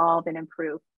themselves evolve and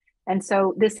improve. And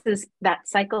so this is that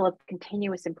cycle of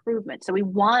continuous improvement. So we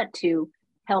want to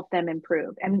help them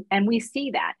improve. And we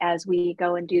see that as we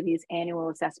go and do these annual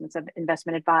assessments of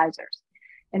investment advisors.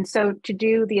 And so to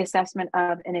do the assessment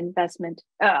of an investment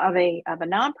of a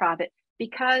nonprofit,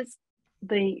 because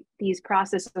these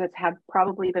processes have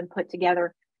probably been put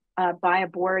together by a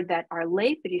board that are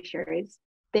lay fiduciaries,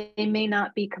 they may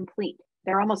not be complete.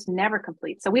 They're almost never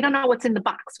complete. So we don't know what's in the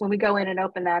box when we go in and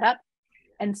open that up.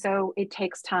 And so it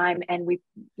takes time, and we,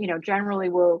 generally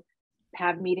will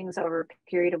have meetings over a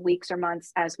period of weeks or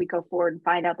months as we go forward and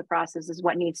find out the processes,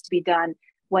 what needs to be done,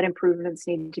 what improvements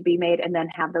need to be made, and then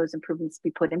have those improvements be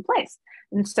put in place.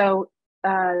 And so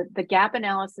the gap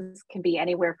analysis can be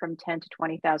anywhere from $10,000 to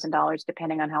 $20,000,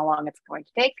 depending on how long it's going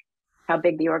to take, how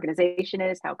big the organization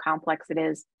is, how complex it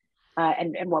is,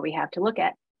 and what we have to look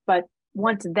at. But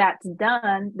once that's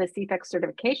done, the CFEX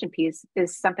certification piece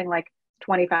is something like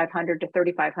 $2,500 to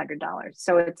 $3,500.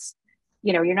 So it's,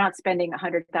 you're not spending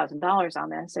 $100,000 on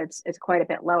this. It's quite a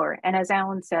bit lower. And as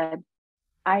Alan said,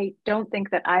 I don't think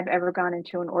that I've ever gone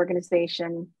into an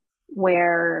organization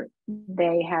where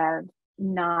they have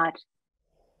not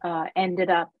ended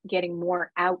up getting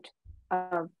more out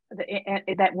of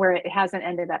that, where it hasn't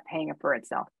ended up paying for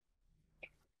itself,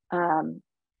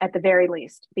 at the very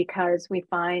least, because we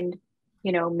find,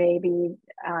 maybe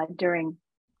during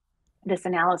this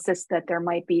analysis that there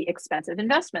might be expensive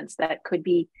investments that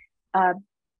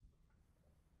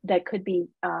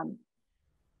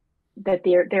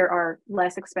there are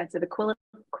less expensive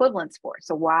equivalents for.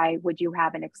 So why would you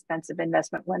have an expensive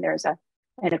investment when there's an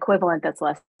equivalent that's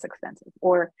less expensive,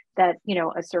 or that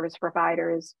a service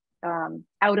provider is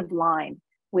out of line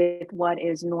with what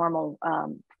is normal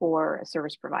for a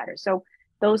service provider? So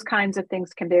those kinds of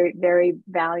things can be very, very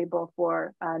valuable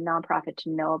for a nonprofit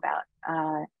to know about.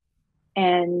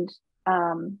 And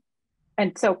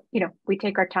so, we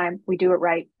take our time, we do it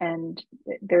right, and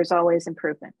there's always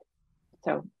improvement.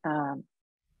 So,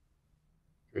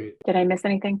 Great. Did I miss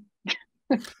anything?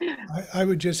 I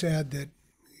would just add that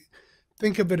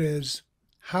think of it as,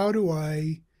 how do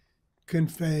I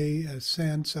convey a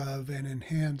sense of and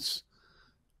enhance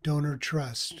donor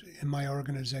trust in my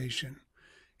organization?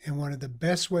 And one of the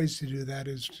best ways to do that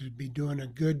is to be doing a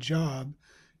good job,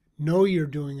 know you're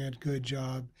doing a good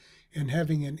job, and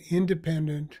having an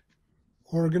independent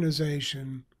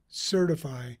organization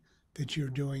certify that you're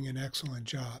doing an excellent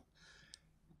job.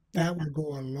 That will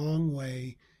go a long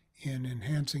way in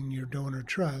enhancing your donor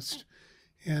trust.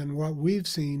 And what we've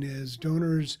seen is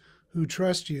donors who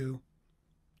trust you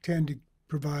tend to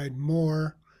provide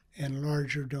more and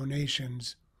larger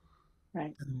donations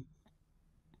than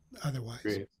otherwise.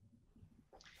 Great.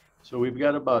 So we've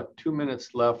got about 2 minutes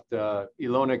left.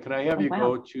 Ilona, can I have you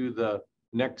go to the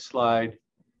next slide?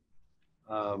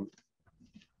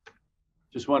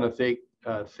 Just want to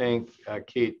thank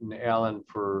Kate and Alan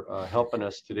for helping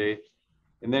us today.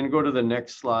 And then go to the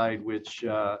next slide, which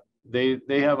they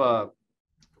have a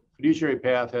Fiduciary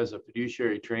Path has a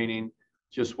fiduciary training.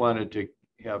 Just wanted to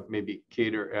have maybe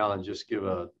Kate or Alan just give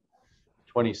a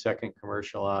 20-second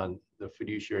commercial on the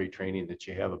fiduciary training that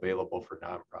you have available for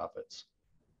nonprofits.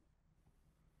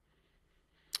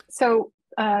 So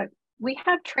we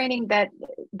have training that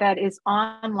is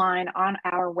online on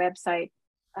our website.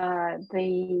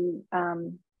 The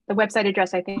website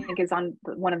address, I think, is on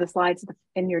one of the slides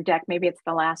in your deck. Maybe it's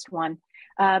the last one.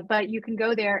 But you can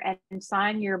go there and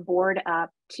sign your board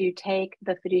up to take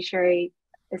the Fiduciary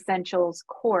Essentials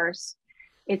course.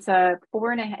 It's about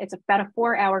a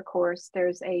 4-hour course.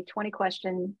 There's a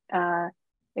 20-question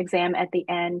exam at the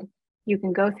end. You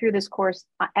can go through this course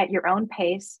at your own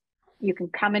pace. You can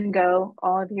come and go.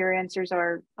 All of your answers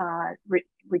are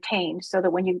retained, so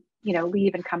that when you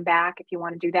leave and come back, if you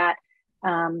want to do that,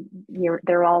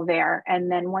 they're all there.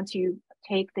 And then once you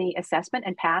take the assessment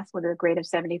and pass with a grade of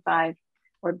 75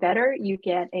 or better, you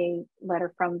get a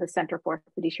letter from the Center for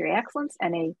Fiduciary Excellence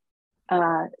and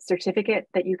certificate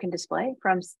that you can display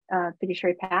from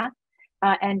Fiduciary Path.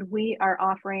 And we are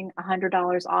offering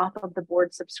 $100 off of the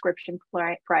board subscription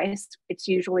price. It's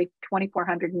usually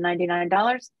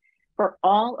 $2,499 for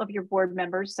all of your board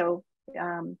members. So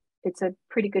it's a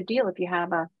pretty good deal if you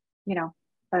have a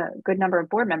good number of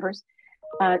board members.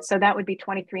 So that would be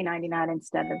 $23.99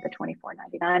 instead of the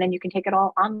 $24.99, and you can take it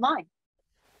all online.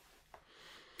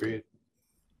 Great.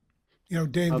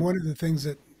 Dave, one of the things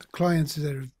that clients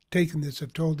that have taken this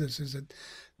have told us is that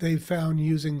they've found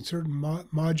using certain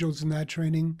modules in that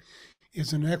training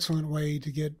is an excellent way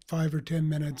to get 5 or 10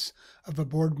 minutes of a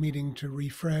board meeting to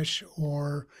refresh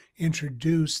or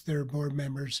introduce their board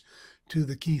members to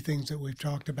the key things that we've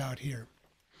talked about here.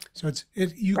 So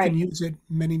you Right. can use it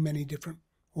many, many different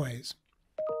ways.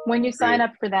 When you sign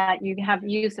up for that, you have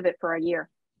use of it for a year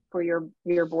for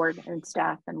your board and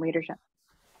staff and leadership.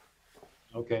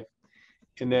 Okay.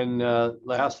 And then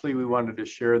lastly, we wanted to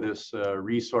share this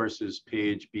resources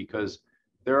page because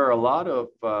there are a lot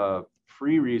of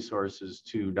free resources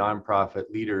to nonprofit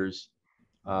leaders.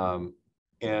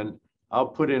 And I'll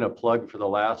put in a plug for the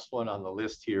last one on the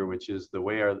list here, which is the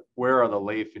Where Are the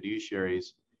Lay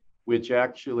Fiduciaries, which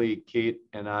actually Kate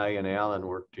and I and Alan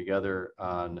worked together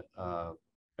on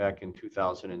back in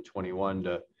 2021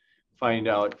 to find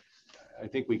out. I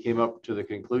think we came up to the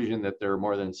conclusion that there are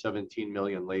more than 17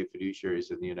 million lay fiduciaries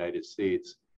in the United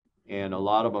States. And a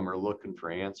lot of them are looking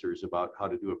for answers about how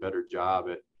to do a better job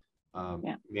at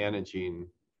managing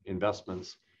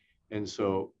investments. And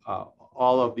so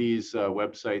all of these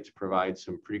websites provide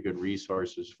some pretty good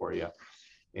resources for you.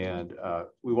 And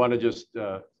we want to just,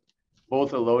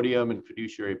 both Allodium and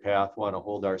Fiduciary Path want to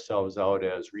hold ourselves out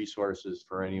as resources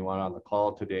for anyone on the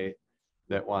call today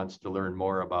that wants to learn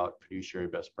more about fiduciary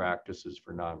best practices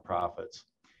for nonprofits.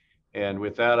 And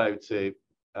with that, I would say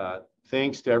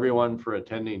thanks to everyone for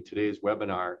attending today's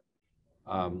webinar.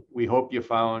 We hope you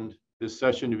found this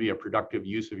session to be a productive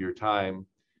use of your time.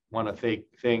 I want to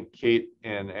thank Kate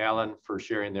and Alan for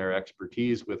sharing their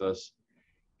expertise with us.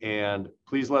 And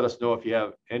please let us know if you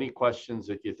have any questions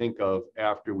that you think of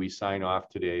after we sign off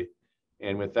today.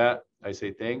 And with that, I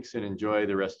say thanks and enjoy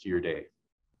the rest of your day.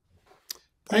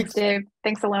 Thanks, Dave.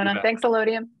 Thanks, Alona. Thanks,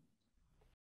 Allodium.